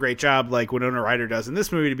somebody do a great job like Winona Ryder does in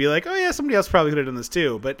this movie to be like, "Oh yeah, somebody else probably could have done this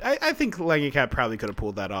too." But I think Langenkamp probably could have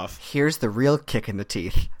pulled that off. Here's the real kick in the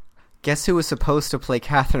teeth. Guess who was supposed to play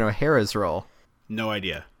Catherine O'Hara's role? No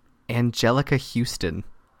idea. Angelica Houston.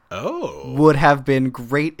 Oh. Would have been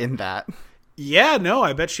great in that. Yeah, no,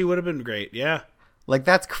 I bet she would have been great. Yeah. Like,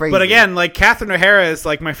 that's crazy. But again, like, Catherine O'Hara is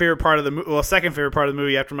like my favorite part of the movie. Well, second favorite part of the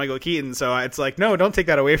movie after Michael Keaton. So it's like, no, don't take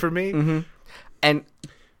that away from me. Mm-hmm. And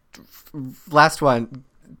last one,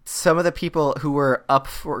 some of the people who were up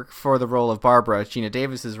for the role of Barbara, Gina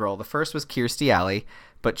Davis's role, the first was Kirstie Alley,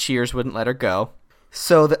 but Cheers wouldn't let her go.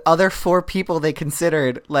 So the other four people they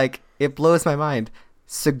considered, like, it blows my mind.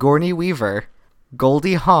 Sigourney Weaver,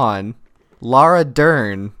 Goldie Hawn, Laura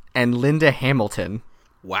Dern, and Linda Hamilton.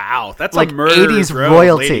 Wow, that's like a murderer's 80s row,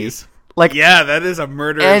 royalty. ladies. Like, yeah, that is a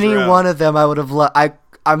murderer's any row. one of them I would have loved.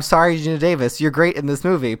 I'm sorry, Gina Davis, you're great in this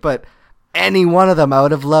movie, but any one of them I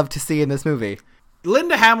would have loved to see in this movie.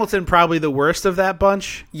 Linda Hamilton probably the worst of that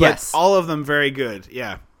bunch. But yes, all of them very good.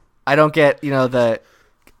 Yeah, I don't get the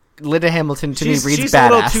Linda Hamilton to me reads she's badass.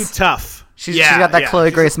 A little too tough. She's got that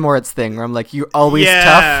Chloe Grace Moretz thing where I'm like, you're always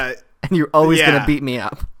tough and you're always gonna beat me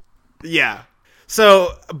up. Yeah.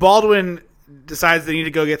 So Baldwin decides they need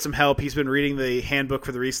to go get some help. He's been reading the handbook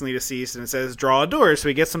for the recently deceased, and it says draw a door. So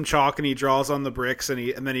he gets some chalk and he draws on the bricks,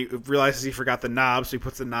 and then he realizes he forgot the knob, so he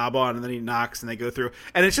puts the knob on, and then he knocks, and they go through.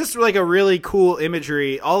 And it's just like a really cool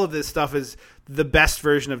imagery. All of this stuff is the best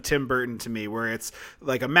version of Tim Burton to me, where it's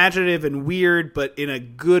like imaginative and weird, but in a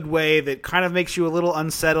good way that kind of makes you a little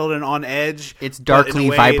unsettled and on edge. It's darkly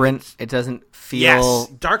vibrant. It doesn't feel... Yes,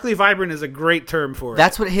 darkly vibrant is a great term for it.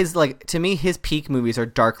 That's what his, like, to me, his peak movies are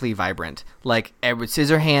darkly vibrant. Like, Edward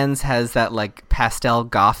Scissorhands has that, like, pastel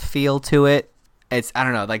goth feel to it. It's, I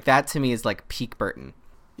don't know, like, that to me is, like, peak Burton.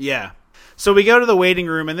 Yeah. So we go to the waiting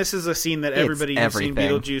room, and this is a scene that everybody who's seen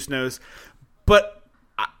everything. Beetlejuice knows. But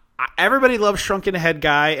everybody loves Shrunken Head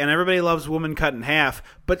guy, and everybody loves Woman Cut in Half.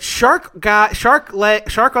 But Shark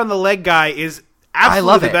on the Leg guy is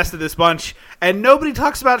absolutely the best of this bunch, and nobody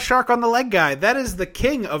talks about Shark on the Leg guy. That is the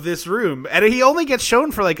king of this room, and he only gets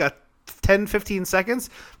shown for like a 10-15 seconds,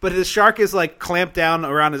 but his shark is like clamped down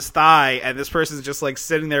around his thigh, and this person's just like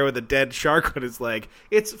sitting there with a dead shark on his leg.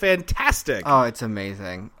 It's fantastic. Oh, it's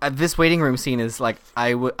amazing. This waiting room scene is like,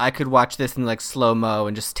 I could watch this in like slow-mo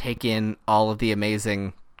and just take in all of the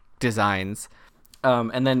amazing designs.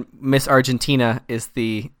 And then Miss Argentina is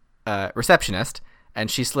the receptionist,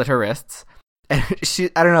 and she slit her wrists. And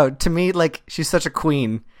I don't know, to me, like, she's such a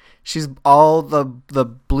queen. She's all the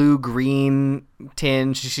blue-green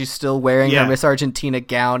tinge. She's still wearing her Miss Argentina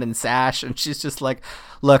gown and sash, and she's just like,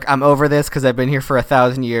 look, I'm over this because I've been here for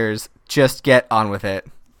 1,000 years. Just get on with it.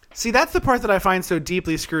 See, that's the part that I find so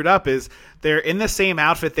deeply screwed up, is they're in the same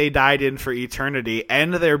outfit they died in for eternity,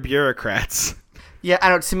 and they're bureaucrats. Yeah, I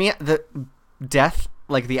don't. To me, the death,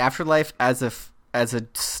 like the afterlife, as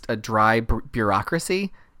a dry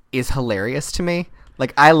bureaucracy, is hilarious to me.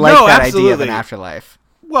 Like, I like that idea of an afterlife.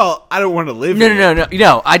 Well, I don't want to live in it.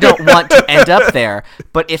 No. I don't want to end up there.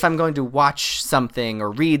 But if I'm going to watch something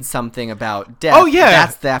or read something about death,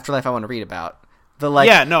 that's the afterlife I want to read about.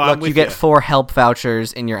 I'm with you get 4 help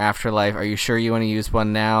vouchers in your afterlife. Are you sure you want to use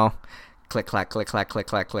one now? Click, clack, click, clack, click,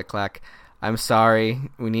 clack, click, clack. I'm sorry.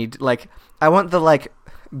 We need, like, I want the, like,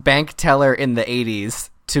 bank teller in the 80s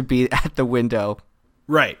to be at the window.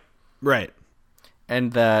 Right.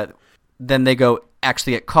 And then they go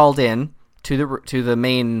actually get called in to the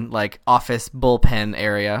main, like, office bullpen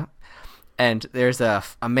area, and there's a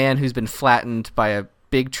man who's been flattened by a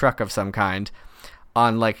big truck of some kind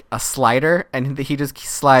on, like, a slider, and he just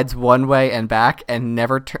slides one way and back and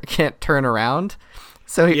never can't turn around,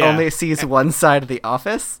 so he only sees one side of the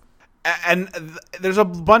office. And there's a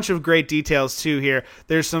bunch of great details, too, here.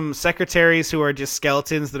 There's some secretaries who are just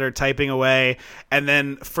skeletons that are typing away. And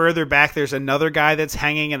then further back, there's another guy that's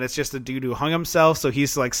hanging, and it's just a dude who hung himself. So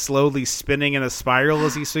he's, like, slowly spinning in a spiral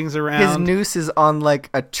as he swings around. His noose is on, like,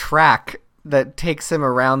 a track that takes him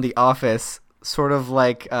around the office, sort of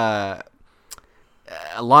like a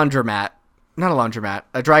laundromat. Not a laundromat,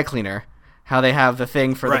 a dry cleaner. How they have the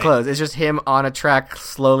thing for the clothes. It's just him on a track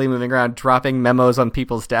slowly moving around, dropping memos on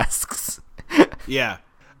people's desks. Yeah.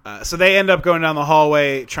 So they end up going down the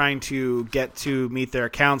hallway trying to get to meet their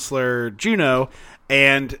counselor, Juno,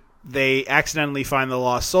 and they accidentally find the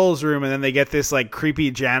Lost Souls room, and then they get this like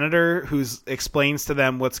creepy janitor who explains to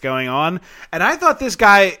them what's going on. And I thought this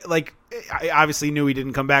guy, like, I obviously knew he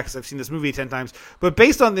didn't come back because I've seen this movie 10 times. But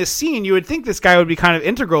based on this scene, you would think this guy would be kind of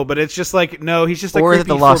integral, but it's just like, no, he's just a creepy,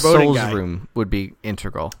 foreboding guy. Or that the Lost Souls guy. room would be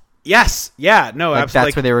integral. Yes. Yeah. No, like, absolutely.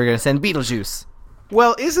 That's where they were going to send Beetlejuice.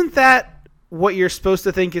 Well, isn't that what you're supposed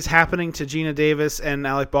to think is happening to Gina Davis and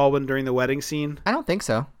Alec Baldwin during the wedding scene? I don't think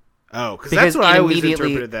so. Oh, because that's what I always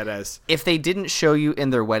interpreted that as. If they didn't show you in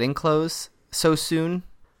their wedding clothes so soon,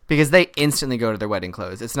 because they instantly go to their wedding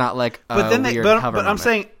clothes. It's not like a weird cover But I'm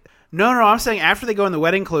saying... No, I'm saying after they go in the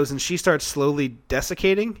wedding clothes and she starts slowly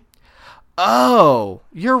desiccating. Oh,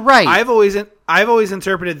 you're right. I've always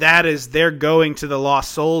interpreted that as they're going to the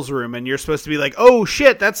Lost Souls room, and you're supposed to be like, oh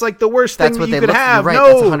shit, that's like the worst thing you could have. Right,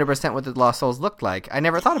 no, that's 100% what the Lost Souls looked like. I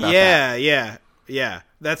never thought about that. Yeah.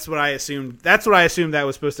 That's what I assumed. That's what I assumed that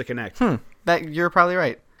was supposed to connect. That you're probably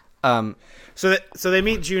right. So they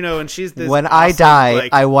meet Juno, and she's this. When awesome, I die,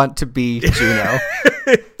 I want to be Juno.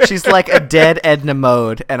 She's like a dead Edna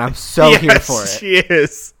Mode, and I'm so here for it. She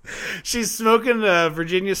is. She's smoking a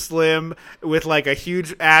Virginia Slim with like a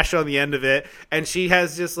huge ash on the end of it, and she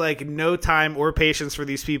has just like no time or patience for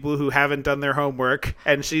these people who haven't done their homework,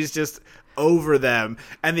 and she's just over them.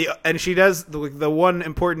 And she does the one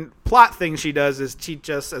important plot thing she does is teach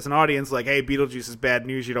us as an audience like, hey, Beetlejuice is bad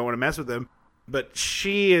news, you don't want to mess with him. But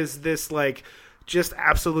she is this like just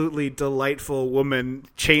absolutely delightful woman,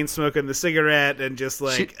 chain smoking the cigarette and just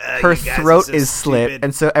like her throat is slit,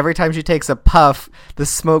 and so every time she takes a puff, the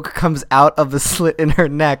smoke comes out of the slit in her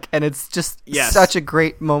neck, and it's just such a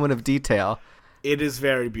great moment of detail. It is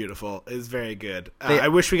very beautiful. It is very good. I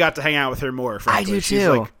wish we got to hang out with her more. Frankly. I do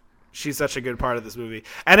too. She's such a good part of this movie.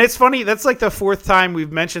 And it's funny, that's like the 4th time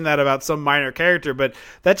we've mentioned that about some minor character, but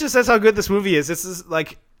that just says how good this movie is. This is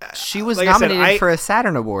like... She was nominated for a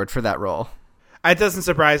Saturn Award for that role. It doesn't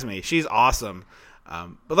surprise me. She's awesome.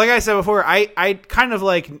 But like I said before, I kind of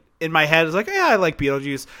like, in my head, is like, yeah, I like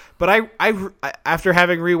Beetlejuice. But I after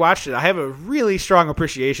having rewatched it, I have a really strong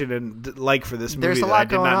appreciation and like for this movie. There's a lot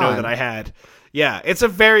that I did not know that I had. Yeah, it's a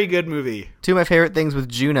very good movie. Two of my favorite things with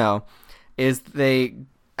Juno is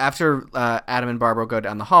after Adam and Barbara go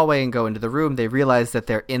down the hallway and go into the room, they realize that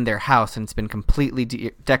they're in their house and it's been completely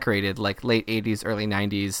decorated like late 80s, early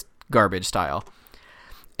 90s garbage style.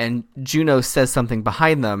 And Juno says something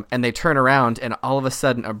behind them, and they turn around, and all of a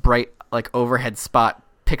sudden a bright like overhead spot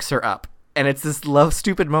picks her up. And it's this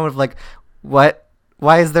stupid moment of like, what?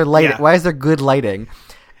 Why is there light? Yeah. Why is there good lighting?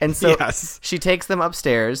 And so Yes. she takes them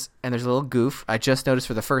upstairs, and there's a little goof. I just noticed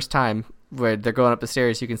for the first time where they're going up the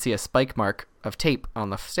stairs, you can see a spike mark of tape on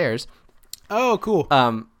the stairs. Oh, cool.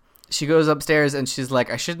 She goes upstairs, and she's like,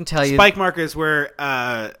 I shouldn't tell you. Spike mark is where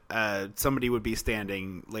somebody would be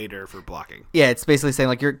standing later for blocking. Yeah, it's basically saying,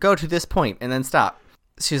 like, go to this point and then stop.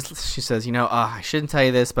 She says, I shouldn't tell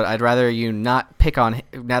you this, but I'd rather you not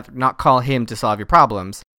not call him to solve your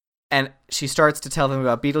problems. And she starts to tell them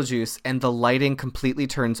about Beetlejuice, and the lighting completely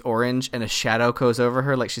turns orange, and a shadow goes over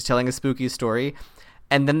her like she's telling a spooky story.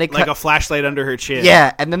 And then they cut, like a flashlight under her chin.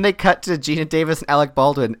 Yeah, and then they cut to Gina Davis and Alec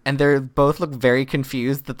Baldwin, and they both look very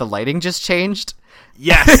confused that the lighting just changed.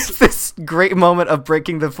 Yes. It's this great moment of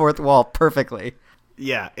breaking the fourth wall perfectly.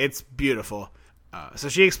 Yeah, it's beautiful. So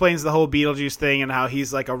she explains the whole Beetlejuice thing and how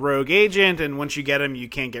he's like a rogue agent, and once you get him, you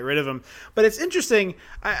can't get rid of him. But it's interesting,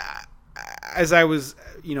 as I was,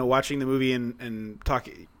 watching the movie and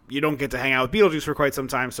talking, you don't get to hang out with Beetlejuice for quite some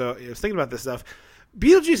time, so I was thinking about this stuff.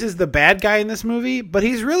 Beetlejuice is the bad guy in this movie, but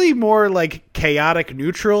he's really more like chaotic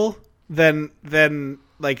neutral than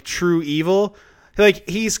like true evil. Like,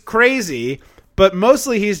 he's crazy, but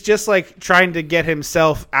mostly he's just like trying to get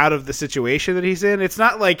himself out of the situation that he's in. It's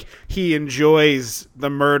not like he enjoys the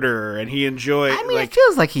murder and he enjoys. I mean, it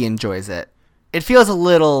feels like he enjoys it. It feels a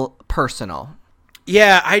little personal.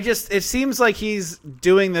 Yeah, it seems like he's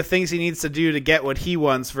doing the things he needs to do to get what he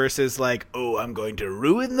wants versus like, oh, I'm going to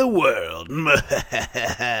ruin the world.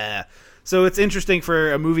 So it's interesting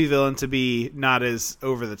for a movie villain to be not as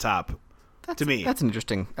over the top to me. That's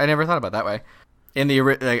interesting. I never thought about it that way. In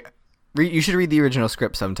the you should read the original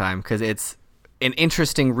script sometime because it's an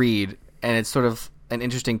interesting read and it's sort of an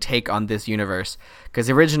interesting take on this universe.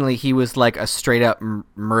 Because originally he was like a straight up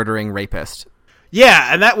murdering rapist.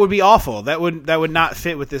 Yeah, and that would be awful. That would not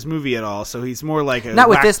fit with this movie at all. So he's more like a not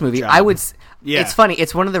with this movie. Job. I would. Yeah. It's funny.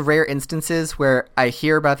 It's one of the rare instances where I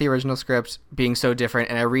hear about the original script being so different,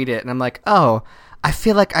 and I read it, and I'm like, oh, I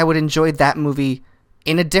feel like I would enjoy that movie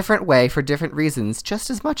in a different way for different reasons, just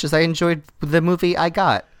as much as I enjoyed the movie I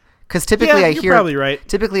got. Because typically you're probably right.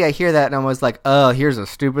 Typically I hear that, and I was like, oh, here's the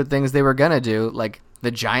stupid things they were gonna do, like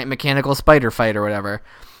the giant mechanical spider fight or whatever,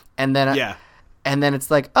 and then and then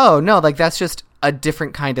it's like, oh no, like that's just a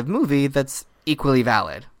different kind of movie that's equally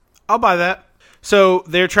valid. I'll buy that. So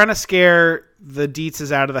they're trying to scare the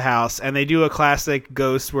Dietzes out of the house, and they do a classic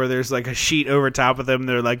ghost where there's like a sheet over top of them.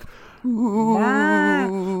 They're like,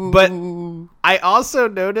 ooh. But I also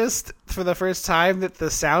noticed for the first time that the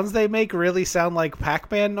sounds they make really sound like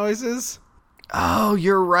Pac-Man noises. Oh,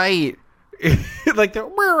 you're right. Like they're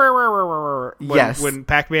when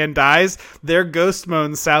Pac-Man dies, their ghost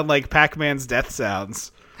moans sound like Pac-Man's death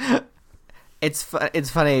sounds. It's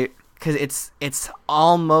funny because it's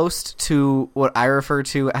almost to what I refer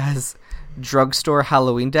to as drugstore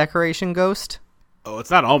Halloween decoration ghost. Oh,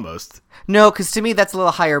 it's not almost. No, because to me that's a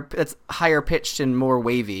little higher. That's higher pitched and more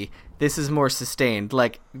wavy. This is more sustained.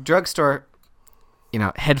 Like drugstore,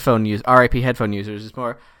 headphone use RIP headphone users is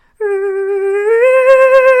more.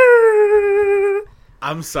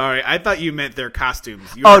 I'm sorry. I thought you meant their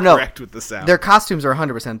costumes. You were correct with the sound. Their costumes are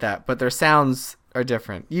 100% that, but their sounds are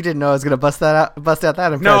different. You didn't know I was going to bust out that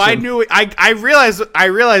impression. No, I knew it. I realized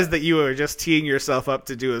that you were just teeing yourself up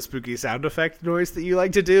to do a spooky sound effect noise that you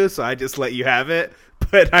like to do, so I just let you have it.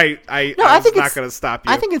 But I was not going to stop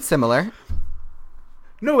you. I think it's similar.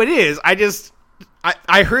 No, it is.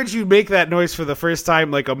 I heard you make that noise for the first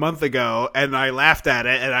time like a month ago, and I laughed at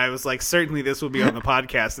it, and I was like, certainly this will be on the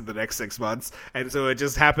podcast in the next 6 months. And so it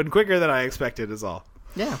just happened quicker than I expected is all.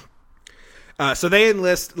 Yeah. So they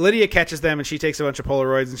enlist. Lydia catches them, and she takes a bunch of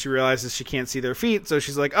Polaroids, and she realizes she can't see their feet. So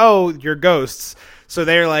she's like, "Oh, you're ghosts." So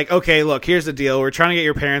they're like, "Okay, look, here's the deal. We're trying to get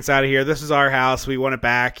your parents out of here. This is our house. We want it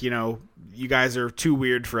back. You know, you guys are too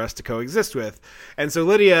weird for us to coexist with." And so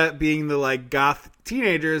Lydia, being the like goth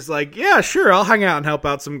teenager, is like, "Yeah, sure, I'll hang out and help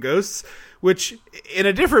out some ghosts." Which in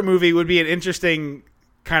a different movie would be an interesting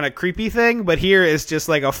kind of creepy thing, but here is just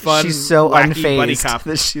like a fun, she's so wacky buddy unfazed cop.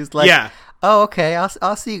 that she's like, Yeah. "Oh, okay,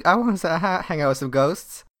 I'll see. I want to hang out with some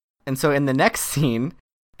ghosts." And so in the next scene,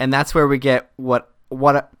 and that's where we get what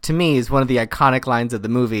to me is one of the iconic lines of the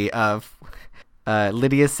movie. Of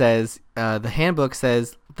Lydia says, "The handbook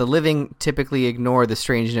says the living typically ignore the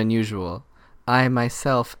strange and unusual. I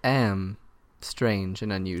myself am strange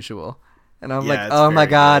and unusual." And I'm like, "Oh my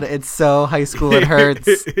god, it's so high school. It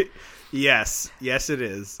hurts." Yes, it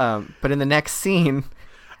is. But in the next scene,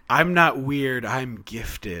 I'm not weird. I'm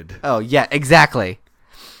gifted. oh yeah, exactly.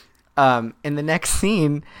 In the next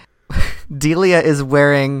scene, Delia is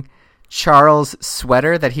wearing Charles'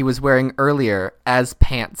 sweater that he was wearing earlier as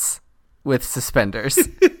pants with suspenders.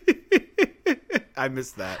 I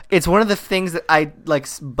missed that. It's one of the things that I like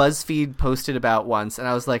BuzzFeed posted about once, and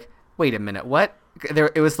I was like, wait a minute, what?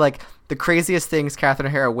 It was like the craziest things Catherine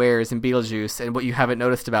O'Hara wears in Beetlejuice and what you haven't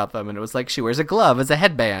noticed about them. And it was like she wears a glove as a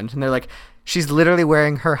headband. And they're like, she's literally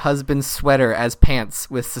wearing her husband's sweater as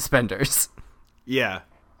pants with suspenders. Yeah.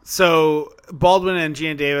 So Baldwin and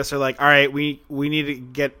Gina Davis are like, all right, we need to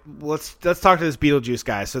get let's talk to this Beetlejuice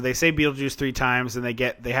guy. So they say Beetlejuice 3 times, and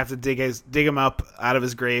they have to dig him up out of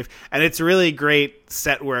his grave, and it's really great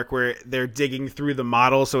set work where they're digging through the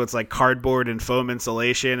model, so it's like cardboard and foam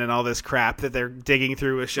insulation and all this crap that they're digging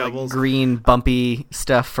through with shovels, like green bumpy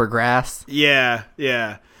stuff for grass. Yeah.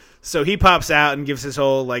 So he pops out and gives his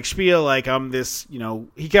whole like spiel, like I'm this,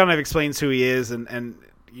 he kind of explains who he is and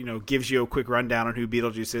gives you a quick rundown on who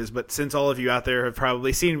Beetlejuice is. But since all of you out there have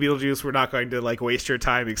probably seen Beetlejuice, we're not going to like waste your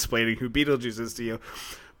time explaining who Beetlejuice is to you.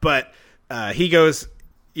 But he goes,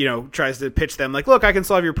 tries to pitch them like, look, I can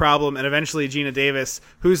solve your problem. And eventually Gina Davis,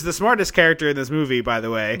 who's the smartest character in this movie, by the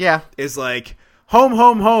way, is like, home,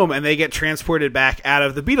 home, home. And they get transported back out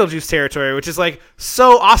of the Beetlejuice territory, which is like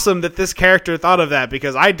so awesome that this character thought of that,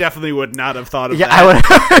 because I definitely would not have thought of that.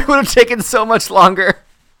 I would have taken so much longer.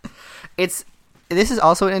 This is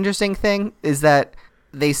also an interesting thing, is that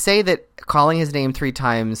they say that calling his name 3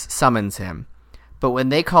 times summons him. But when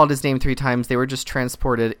they called his name 3 times, they were just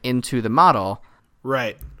transported into the model.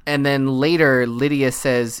 Right. And then later, Lydia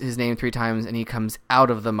says his name 3 times, and he comes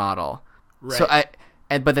out of the model. Right. So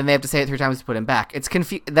but then they have to say it 3 times to put him back. It's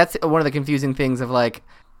That's one of the confusing things of like,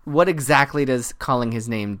 what exactly does calling his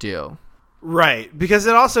name do? Right, because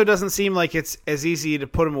it also doesn't seem like it's as easy to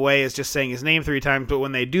put him away as just saying his name 3 times, but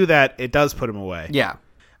when they do that, it does put him away. Yeah.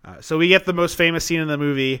 So we get the most famous scene in the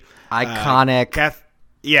movie. Iconic.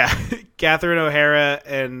 Catherine O'Hara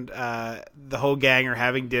and the whole gang are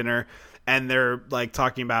having dinner, and they're like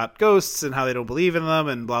talking about ghosts and how they don't believe in them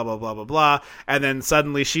and blah, blah, blah, blah, blah. And then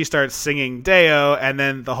suddenly she starts singing Deo, and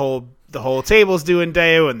then the whole table's doing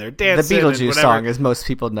Deo, and they're dancing. The Beetlejuice song, as most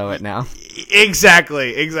people know it now.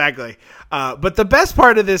 Exactly. But the best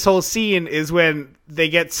part of this whole scene is when they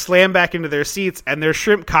get slammed back into their seats and their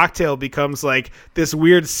shrimp cocktail becomes like this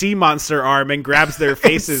weird sea monster arm and grabs their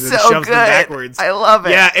faces and shoves them backwards. I love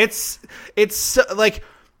it. Yeah, it's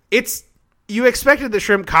you expected the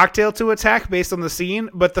shrimp cocktail to attack based on the scene,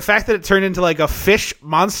 but the fact that it turned into like a fish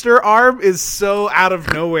monster arm is so out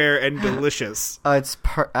of nowhere and delicious. It's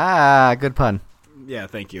good pun. Yeah,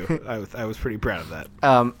 thank you. I was pretty proud of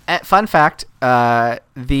that. Fun fact: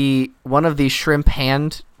 one of the shrimp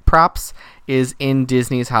hand props is in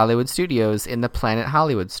Disney's Hollywood Studios in the Planet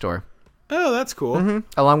Hollywood store. Oh, that's cool. Mm-hmm.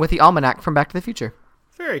 Along with the almanac from Back to the Future.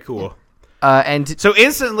 Very cool. And so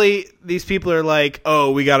instantly, these people are like,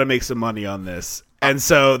 "Oh, we got to make some money on this." And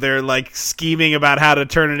so they're like scheming about how to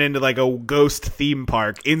turn it into like a ghost theme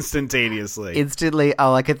park instantaneously. Instantly,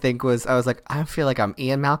 all I could think was, I was like, I feel like I'm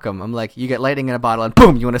Ian Malcolm. I'm like, you get lightning in a bottle and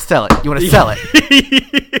boom, you want to sell it. You want to sell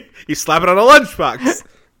it. You slap it on a lunchbox.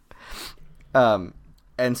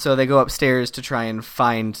 And so they go upstairs to try and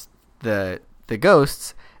find the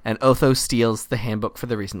ghosts, and Otho steals the handbook for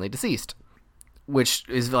the recently deceased, which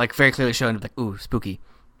is like very clearly shown like, ooh, spooky,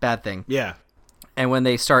 bad thing. Yeah. And when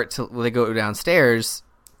they go downstairs,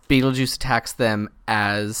 Beetlejuice attacks them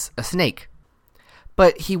as a snake.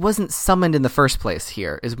 But he wasn't summoned in the first place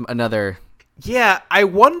here, is another... Yeah, I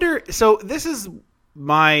wonder... So this is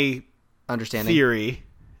my understanding theory.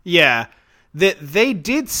 Yeah, that they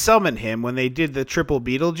did summon him when they did the triple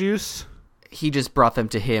Beetlejuice. He just brought them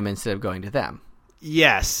to him instead of going to them.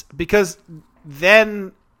 Yes, because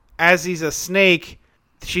then, as he's a snake...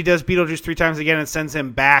 she does Beetlejuice 3 times again and sends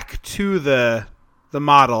him back to the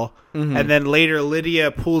model. Mm-hmm. And then later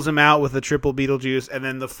Lydia pulls him out with the triple Beetlejuice, and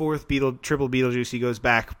then the fourth triple Beetlejuice he goes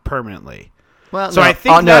back permanently. Well, so no. I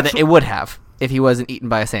think it would have if he wasn't eaten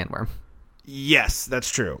by a sandworm. Yes, that's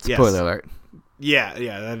true. Spoiler alert.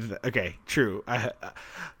 Yeah. Okay, true.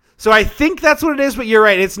 So I think that's what it is, but you're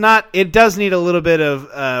right. It's not. It does need a little bit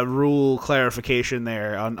of rule clarification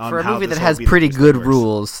there on for a how movie this that whole has Beetlejuice pretty good works.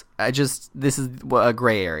 rules. This is a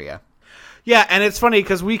gray area. Yeah, and it's funny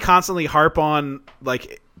because we constantly harp on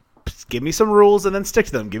like, give me some rules and then stick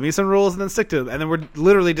to them. Give me some rules and then stick to them. And then we're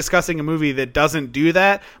literally discussing a movie that doesn't do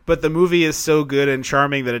that, but the movie is so good and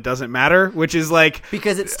charming that it doesn't matter, which is like...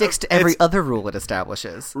 Because it sticks to every other rule it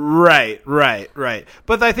establishes. Right.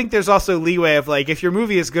 But I think there's also leeway of like, if your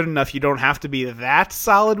movie is good enough, you don't have to be that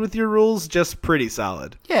solid with your rules, just pretty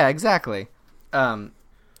solid. Yeah, exactly.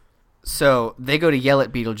 So they go to yell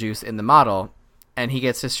at Beetlejuice in the model, and he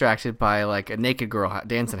gets distracted by like a naked girl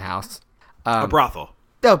dancing house. A brothel.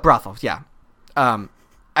 Oh, brothel, yeah.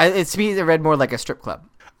 It's to me, it read more like a strip club.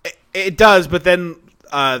 It does, but then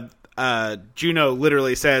Juno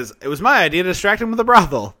literally says, it was my idea to distract him with a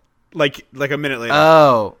brothel. Like a minute later.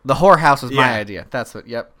 Oh, the whorehouse was my idea. That's what,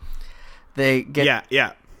 yep. They get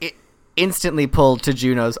instantly pulled to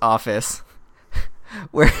Juno's office,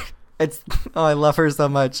 where I love her so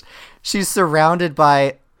much. She's surrounded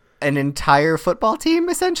by an entire football team,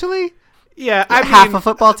 essentially. Yeah, half a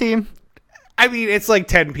football team. I mean, it's like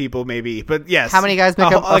 10 people maybe, but yes. How many guys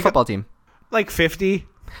make up a football team? Like 50.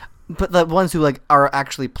 But the ones who like are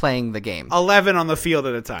actually playing the game. 11 on the field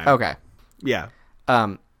at a time. Okay. Yeah.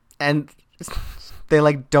 And they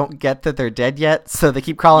like don't get that they're dead yet, so they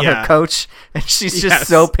keep calling her coach, and she's just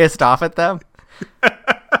so pissed off at them.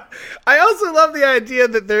 I also love the idea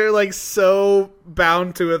that they're like so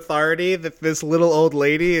bound to authority that this little old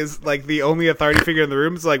lady is like the only authority figure in the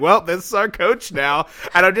room. It's like, well, this is our coach now.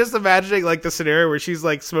 And I'm just imagining like the scenario where she's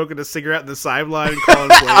like smoking a cigarette in the sideline and calling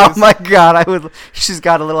plays. Oh my god, she's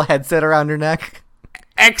got a little headset around her neck.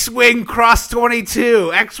 X-Wing Cross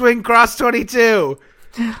 22. X-Wing Cross 22.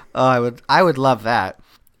 Oh, I would love that.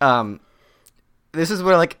 This is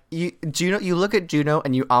where like you look at Juno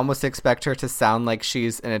and you almost expect her to sound like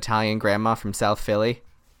she's an Italian grandma from South Philly.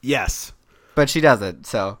 Yes, but she doesn't.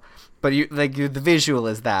 So, but the visual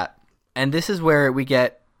is that, and this is where we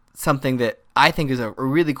get something that I think is a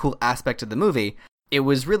really cool aspect of the movie. It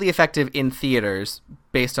was really effective in theaters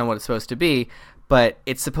based on what it's supposed to be, but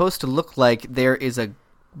it's supposed to look like there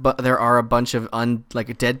are a bunch of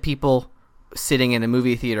dead people sitting in a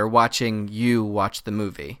movie theater watching you watch the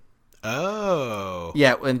movie. Oh.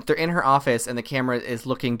 Yeah, when they're in her office and the camera is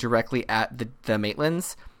looking directly at the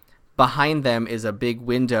Maitlands, behind them is a big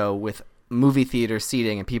window with movie theater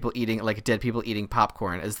seating and people eating, like dead people eating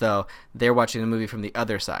popcorn, as though they're watching the movie from the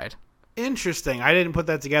other side. Interesting. I didn't put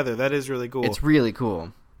that together. That is really cool. It's really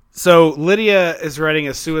cool. So Lydia is writing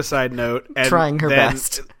a suicide note. And trying her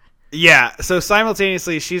best. Yeah, so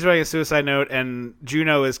simultaneously she's writing a suicide note and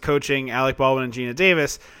Juno is coaching Alec Baldwin and Gina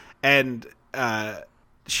Davis, and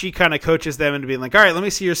she kind of coaches them into being like, all right, let me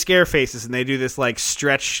see your scare faces, and they do this like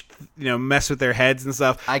stretch, mess with their heads and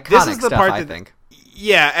stuff. Iconic this is the stuff, part I think.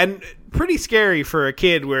 Yeah, and pretty scary for a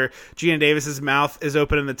kid where Gina Davis's mouth is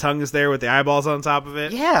open and the tongue is there with the eyeballs on top of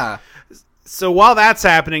it. Yeah. So while that's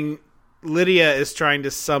happening, Lydia is trying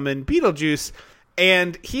to summon Beetlejuice,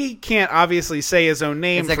 and he can't obviously say his own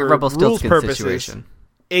name it's like for a rules purposes. Situation.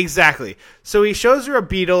 Exactly. So he shows her a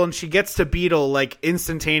beetle, and she gets to beetle like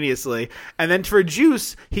instantaneously. And then for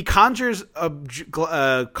Juice, he conjures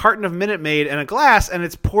a carton of Minute Maid and a glass, and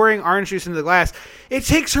it's pouring orange juice into the glass. It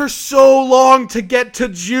takes her so long to get to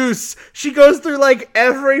Juice. She goes through like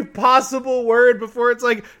every possible word before it's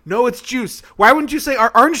like, no, it's juice. Why wouldn't you say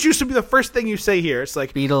orange juice would be the first thing you say here? It's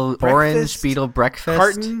like beetle orange, beetle breakfast,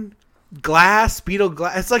 carton, glass, beetle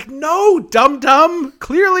glass. It's like, no, dum-dum.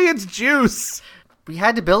 Clearly it's juice. We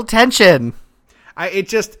had to build tension.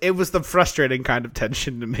 It was the frustrating kind of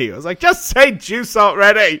tension to me. I was like, just say juice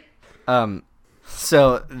already.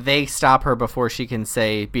 So they stop her before she can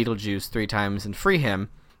say Beetlejuice 3 times and free him,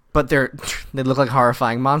 but they look like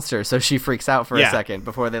horrifying monsters. So she freaks out for a second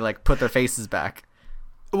before they like put their faces back.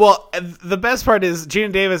 Well, the best part is Gina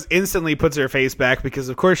Davis instantly puts her face back because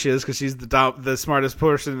of course she is, because she's the smartest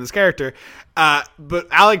person in this character. But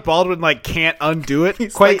Alec Baldwin like can't undo it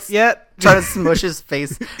yet. Trying to smush his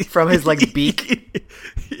face from his like beak.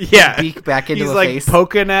 Yeah, beak back into he's a like face.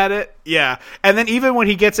 Poking at it. Yeah, and then even when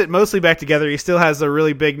he gets it mostly back together, he still has a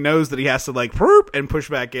really big nose that he has to like and push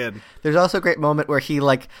back in. There's also a great moment where he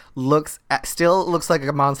like still looks like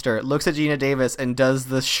a monster, looks at Gina Davis and does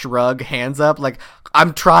the shrug, hands up, like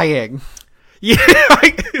I'm trying. Yeah,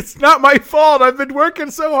 it's not my fault. I've been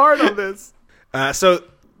working so hard on this. So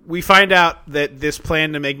we find out that this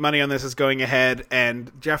plan to make money on this is going ahead,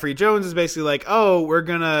 and Jeffrey Jones is basically like, "Oh, we're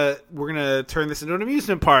gonna turn this into an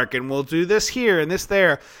amusement park, and we'll do this here and this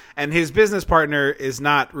there." And his business partner is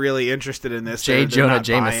not really interested in this. J. They're Jonah not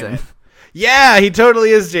buying Jameson. it. Yeah, he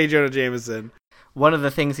totally is J. Jonah Jameson. One of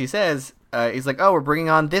the things he says, he's like, "Oh, we're bringing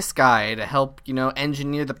on this guy to help,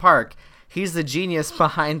 engineer the park. He's the genius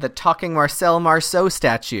behind the talking Marcel Marceau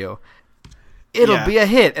statue. It'll be a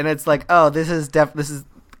hit." And it's like, oh, this is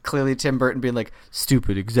clearly Tim Burton being like,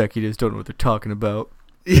 stupid executives don't know what they're talking about.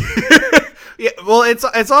 Yeah, well,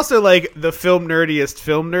 it's also like the film nerdiest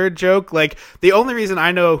film nerd joke. Like, the only reason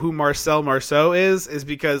I know who Marcel Marceau is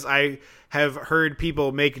because I have heard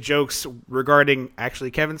people make jokes regarding, actually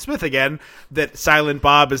Kevin Smith again, that Silent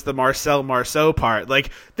Bob is the Marcel Marceau part.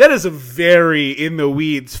 Like, that is a very in the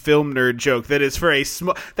weeds film nerd joke that is for a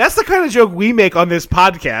small. That's the kind of joke we make on this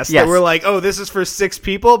podcast. Yes. That we're like, oh, this is for 6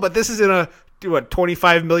 people, but this is in a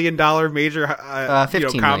 $25 million major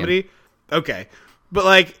 15 comedy. million. Okay, but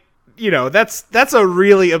like, that's a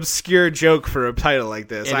really obscure joke for a title like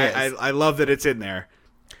this. I love that it's in there.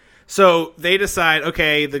 So they decide,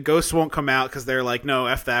 okay, the ghosts won't come out because they're like, no,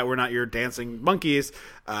 F that, we're not your dancing monkeys.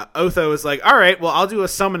 Otho is like, all right, well, I'll do a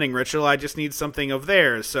summoning ritual. I just need something of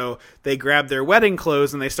theirs. So they grab their wedding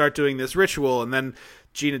clothes and they start doing this ritual. And then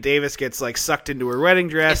Gina Davis gets like sucked into her wedding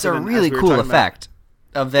dress. It's a really cool effect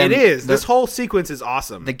of them. It is. This whole sequence is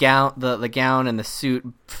awesome. The gown and the suit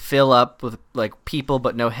fill up with like people,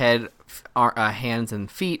 but no head, hands and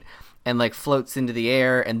feet. And like floats into the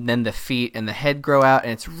air, and then the feet and the head grow out,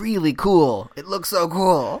 and it's really cool. It looks so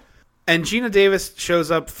cool. And Gina Davis shows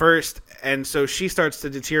up first, and so she starts to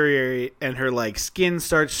deteriorate, and her like skin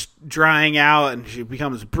starts drying out, and she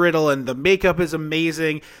becomes brittle, and the makeup is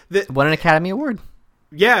amazing. Won an Academy Award.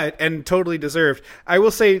 Yeah, and totally deserved. I will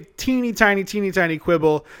say, teeny tiny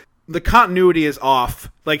quibble. The continuity is off.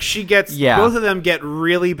 Like, she gets both of them get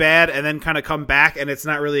really bad, and then kind of come back, and it's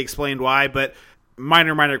not really explained why, but.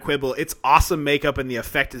 Minor quibble. It's awesome makeup, and the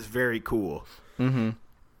effect is very cool. Mm-hmm.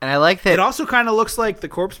 And I like that. It also kind of looks like the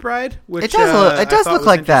Corpse Bride, which it does look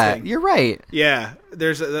like that. You're right. Yeah,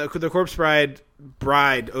 there's the Corpse Bride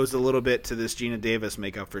owes a little bit to this Gina Davis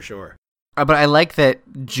makeup for sure. But I like that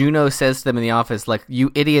Juno says to them in the office, like,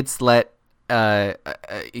 "You idiots let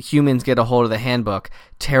humans get a hold of the handbook.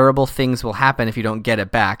 Terrible things will happen if you don't get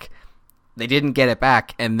it back." They didn't get it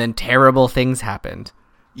back, and then terrible things happened.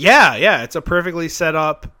 Yeah, it's a perfectly set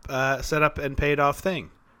up and paid off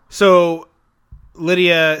thing. So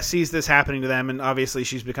Lydia sees this happening to them, and obviously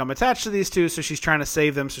she's become attached to these two, so she's trying to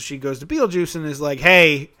save them. So she goes to Beetlejuice and is like,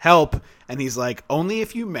 "Hey, help!" And he's like, "Only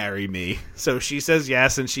if you marry me." So she says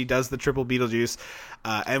yes, and she does the triple Beetlejuice,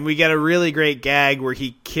 and we get a really great gag where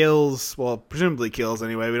he kills, well, presumably kills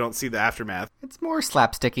anyway. We don't see the aftermath. It's more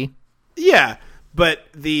slapsticky. Yeah. But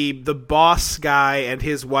the boss guy and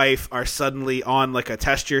his wife are suddenly on like a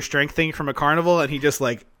test your strength thing from a carnival, and he just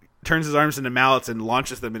like turns his arms into mallets and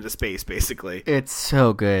launches them into space, basically. It's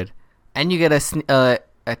so good. And you get a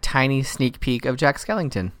tiny sneak peek of Jack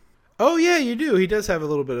Skellington. Oh, yeah, you do. He does have a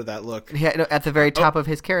little bit of that look. Yeah, no, at the very top of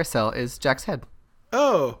his carousel is Jack's head.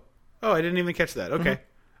 Oh, I didn't even catch that. Okay. Mm-hmm.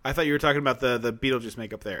 I thought you were talking about the Beetlejuice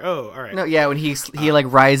makeup there. Oh, all right. No, yeah, when he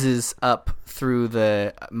like rises up through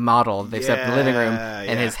the model, they set up the living room,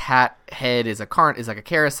 and his head is like a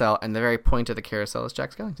carousel, and the very point of the carousel is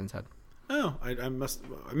Jack Skellington's head. Oh, I missed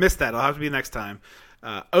that. I'll have to be next time.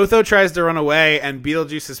 Otho tries to run away, and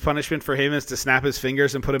Beetlejuice's punishment for him is to snap his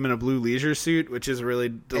fingers and put him in a blue leisure suit, which is really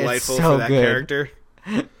delightful for that character.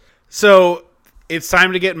 So it's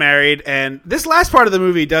time to get married, and this last part of the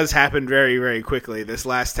movie does happen very, very quickly. This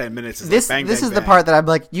last 10 minutes is this. Like bang, this bang, is bang. the part that I'm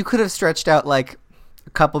like, you could have stretched out like a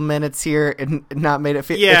couple minutes here and not made it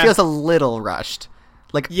feel. Yeah. It feels a little rushed,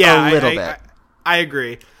 like a little bit. I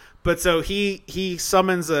agree, but so he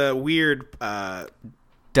summons a weird Dutch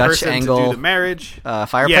person angle to do the marriage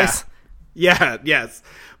fireplace. Yeah, yes,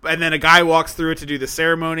 and then a guy walks through it to do the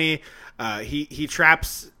ceremony. He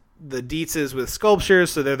traps the Dietzes with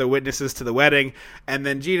sculptures, so they're the witnesses to the wedding, and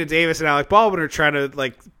then Gina Davis and Alec Baldwin are trying to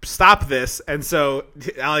like stop this, and so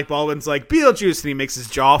Alec Baldwin's like, "Beetlejuice," and he makes his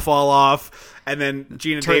jaw fall off, and then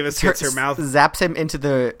Gina Davis gets her mouth, zaps him into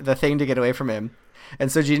the thing to get away from him,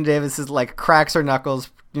 and so Gina Davis is like cracks her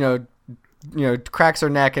knuckles, cracks her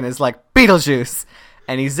neck, and is like, "Beetlejuice,"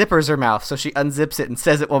 and he zippers her mouth, so she unzips it and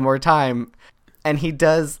says it one more time, and he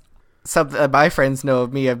does something that my friends know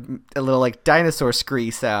of me, a little like dinosaur scree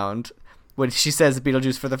sound when she says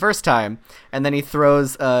Beetlejuice for the first time, and then he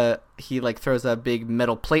throws a big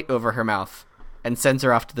metal plate over her mouth and sends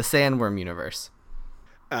her off to the sandworm universe.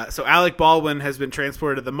 So Alec Baldwin has been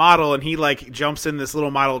transported to the model, and he like jumps in this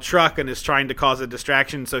little model truck and is trying to cause a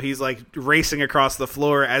distraction. So he's like racing across the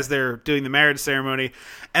floor as they're doing the marriage ceremony.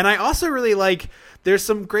 And I also really like, there's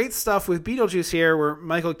some great stuff with Beetlejuice here where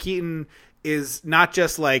Michael Keaton is not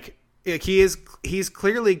just like he's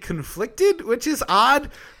clearly conflicted, which is odd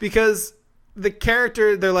because the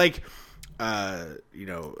character, they're like,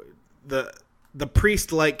 the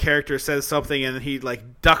priest-like character says something and he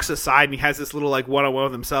like ducks aside and he has this little like one-on-one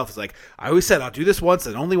with himself. It's like, I always said I'll do this once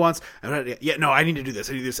and only once. And yeah, no, I need to do this.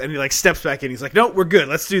 I need to do this. And he like steps back in. He's like, no, we're good.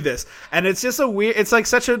 Let's do this. And it's just it's like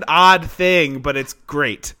such an odd thing, but it's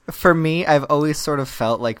great. For me, I've always sort of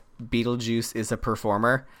felt like Beetlejuice is a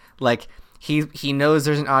performer. Like he knows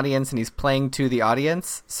there's an audience and he's playing to the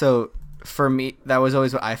audience. So for me, that was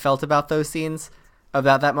always what I felt about those scenes.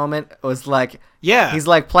 About that moment was like, yeah, he's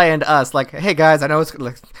like playing to us, like, hey guys, I know it's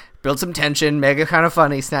like build some tension, make it kind of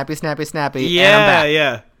funny, snappy, yeah, and I'm back.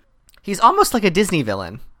 Yeah. He's almost like a Disney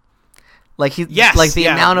villain. Like like the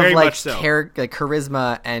amount of like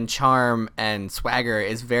charisma and charm and swagger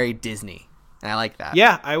is very Disney, and I like that.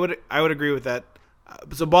 Yeah, I would agree with that.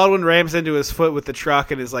 So Baldwin rams into his foot with the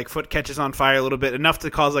truck, and his like foot catches on fire a little bit, enough to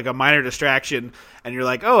cause like a minor distraction. And you're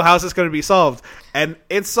like, "Oh, how's this going to be solved?" And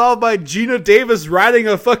it's solved by Gina Davis riding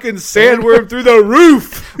a fucking sandworm through the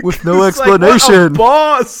roof with no explanation. Like, what a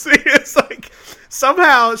boss! It's like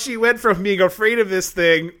somehow she went from being afraid of this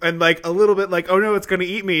thing and like a little bit like, "Oh no, it's going to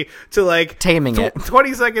eat me," to like taming it.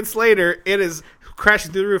 20 seconds later, it is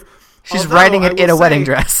crashing through the roof. She's riding it in a wedding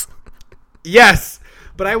dress. Yes.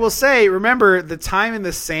 But I will say, remember, the time in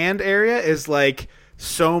the sand area is like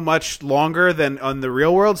so much longer than on the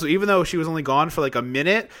real world. So even though she was only gone for like a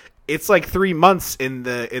minute, it's like 3 months in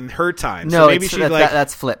her time. No, so maybe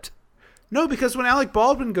that's flipped. No, because when Alec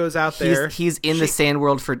Baldwin goes out there, he's in the sand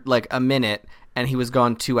world for like a minute, and he was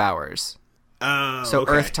gone 2 hours. Oh, so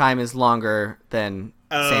okay. Earth time is longer than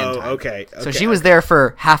sand time. Okay. So she was there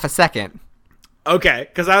for half a second. Okay,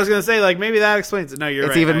 because I was going to say, like, maybe that explains it. No, you're right.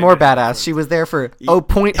 It's even more badass. She was there for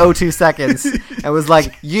 0.02 seconds and was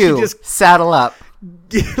like, just saddle up.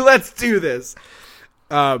 Let's do this.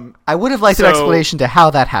 I would have liked an explanation to how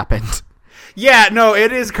that happened. Yeah, no,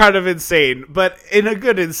 it is kind of insane, but in a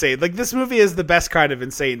good insane. Like, this movie is the best kind of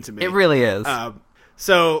insane to me. It really is.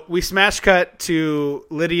 So we smash cut to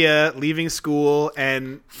Lydia leaving school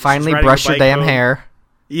and finally brush her damn hair.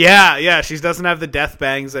 Yeah, she doesn't have the death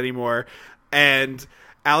bangs anymore. And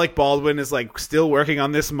Alec Baldwin is like still working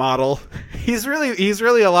on this model. He's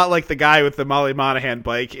really a lot like the guy with the Molly Monahan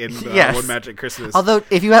bike in One Magic Christmas. Although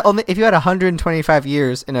if you had 125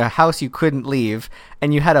 years in a house you couldn't leave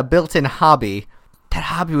and you had a built-in hobby, that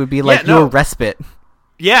hobby would be like your respite.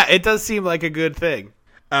 Yeah, it does seem like a good thing.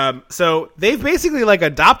 So they've basically like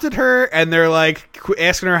adopted her, and they're like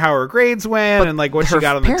asking her how her grades went and like what she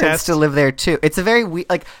got on the test. Her parents still live there too. It's a very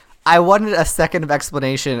like I wanted a second of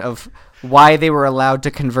explanation of why they were allowed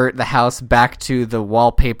to convert the house back to the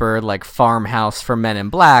wallpaper like farmhouse from Men in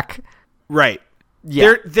Black. Right.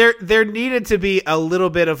 Yeah. There needed to be a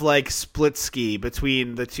little bit of like split ski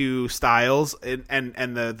between the two styles and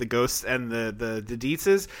the ghosts and the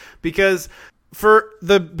Dietzes, because for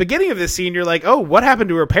the beginning of this scene you're like, oh, what happened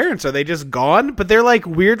to her parents? Are they just gone? But they're like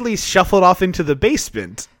weirdly shuffled off into the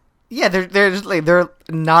basement. Yeah, they're just like they're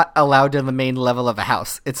not allowed in the main level of the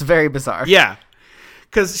house. It's very bizarre. Yeah.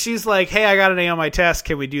 Because she's like, hey, I got an A on my test.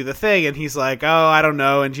 Can we do the thing? And he's like, oh, I don't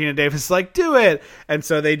know. And Gina Davis is like, do it. And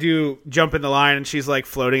so they do jump in the line, and she's like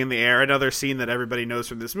floating in the air. Another scene that everybody knows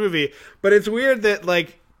from this movie. But it's weird that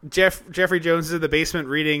like Jeffrey Jones is in the basement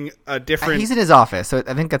reading a different... He's in his office, so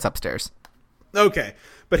I think that's upstairs. Okay.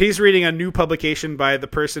 But he's reading a new publication by the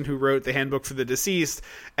person who wrote the Handbook for the Deceased.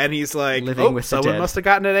 And he's like, someone must have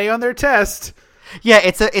gotten an A on their test. Yeah,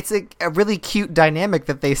 it's a really cute dynamic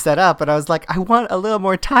that they set up, and I was like, I want a little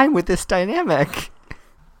more time with this dynamic.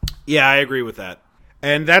 Yeah, I agree with that.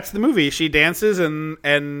 And that's the movie. She dances, and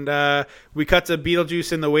we cut to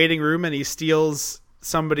Beetlejuice in the waiting room, and he steals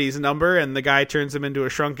somebody's number, and the guy turns him into a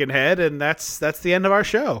shrunken head, and that's the end of our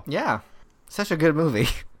show. Yeah, such a good movie.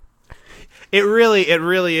 It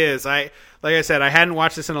really is. Like I said, I hadn't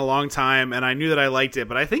watched this in a long time, and I knew that I liked it,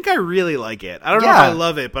 but I think I really like it. I don't know if I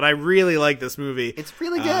love it, but I really like this movie. It's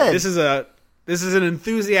really good. This is an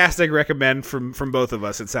enthusiastic recommend from both of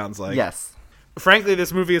us, it sounds like. Yes. Frankly,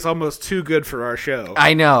 this movie is almost too good for our show.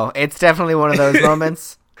 I know. It's definitely one of those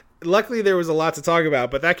moments. Luckily, there was a lot to talk about,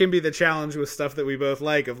 but that can be the challenge with stuff that we both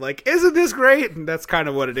like, of like, isn't this great? And that's kind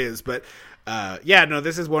of what it is. But Yeah, no,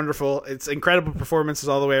 this is wonderful. It's incredible performances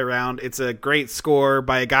all the way around. It's a great score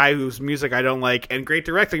by a guy whose music I don't like, and great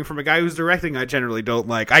directing from a guy whose directing I generally don't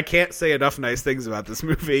like. I can't say enough nice things about this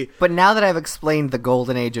movie. But now that I've explained the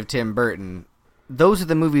golden age of Tim Burton, those are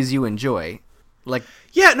the movies you enjoy. Like,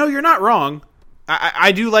 yeah, no, you're not wrong.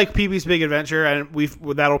 I do like Pee-wee's Big Adventure, and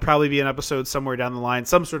that'll probably be an episode somewhere down the line.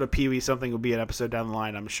 Some sort of Pee-wee something will be an episode down the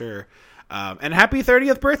line, I'm sure. And happy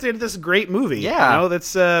 30th birthday to this great movie. Yeah. You know,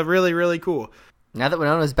 that's really, really cool. now that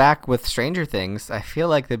Winona's back with Stranger Things, I feel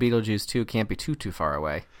like the Beetlejuice 2 can't be too far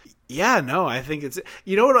away. Yeah, no, I think it's...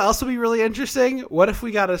 You know what would also be really interesting? What if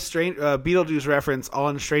we got a Beetlejuice reference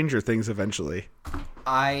on Stranger Things eventually?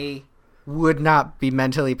 I would not be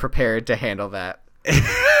mentally prepared to handle that.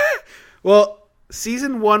 Well,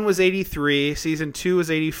 Season 1 was 83, Season 2 was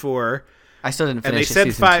 84. I still didn't And they finish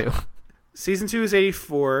said season 2. Season 2 is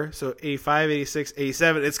 84, so 85, 86,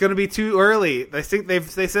 87. It's going to be too early. I think they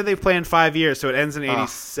said they've planned 5 years, so it ends in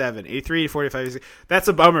 87. 83, 45, 86. That's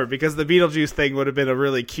a bummer, because the Beetlejuice thing would have been a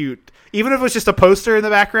really cute... Even if it was just a poster in the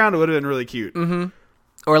background, it would have been really cute. Mm-hmm.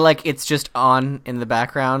 Or like it's just on in the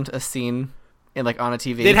background, a scene in like on a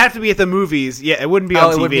TV. They'd have to be at the movies. Yeah, it wouldn't be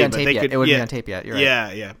on TV. It wouldn't be on but tape they yet. could, It wouldn't be on tape yet. You're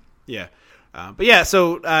right. Yeah. But yeah,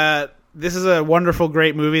 so this is a wonderful,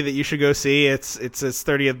 great movie that you should go see. It's its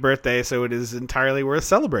 30th birthday, so it is entirely worth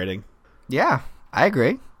celebrating. Yeah, I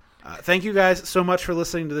agree. Thank you guys so much for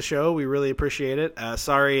listening to the show. We really appreciate it.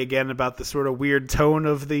 Sorry again about the sort of weird tone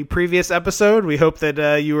of the previous episode. We hope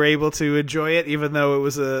that you were able to enjoy it, even though it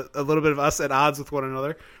was a little bit of us at odds with one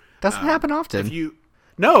another. Doesn't happen often.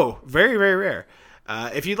 No, very, very rare.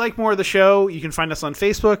 If you'd like more of the show, you can find us on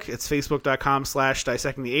Facebook. It's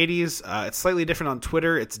facebook.com/dissectingthe80s. It's slightly different on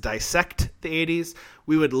Twitter. It's dissectthe80s.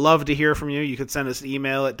 We would love to hear from you. You could send us an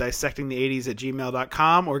email at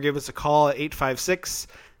dissectingthe80s@gmail.com or give us a call at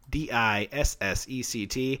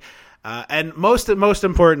 856-DISSECT. And most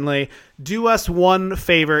importantly, do us one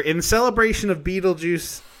favor. In celebration of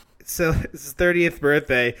Beetlejuice's 30th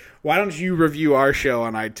birthday, why don't you review our show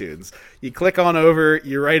on iTunes? You click on over,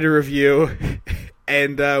 you write a review,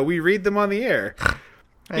 and we read them on the air.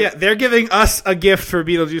 Yeah, they're giving us a gift for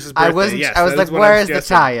Beetlejuice's birthday. I was like, where is the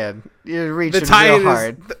tie-in? You're reaching real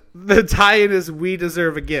hard. The tie-in is we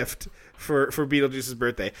deserve a gift for Beetlejuice's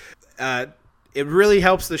birthday. It really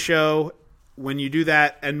helps the show when you do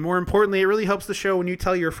that, and more importantly, it really helps the show when you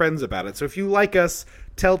tell your friends about it. So if you like us,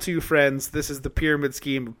 tell 2 friends. This is the pyramid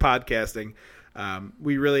scheme of podcasting.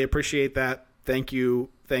 We really appreciate that. Thank you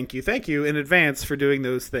in advance for doing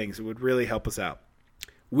those things. It would really help us out.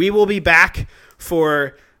 We will be back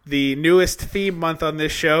for the newest theme month on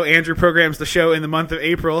this show. Andrew programs the show in the month of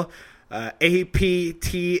April.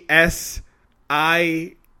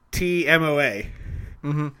 APTSITMOA.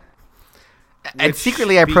 Mm-hmm. And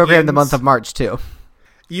secretly, I programmed the month of March too.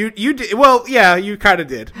 You did well, yeah. You kind of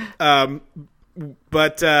did.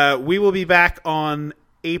 But we will be back on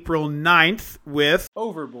April 9th with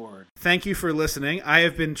Overboard. Thank you for listening. I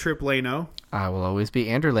have been Trip Lano. I will always be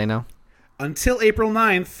Andrew Lano. Until April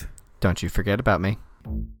 9th. Don't you forget about me.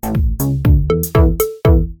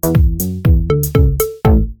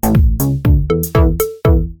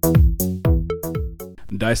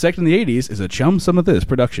 Dissecting the 80s is a Chum Some of This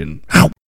production.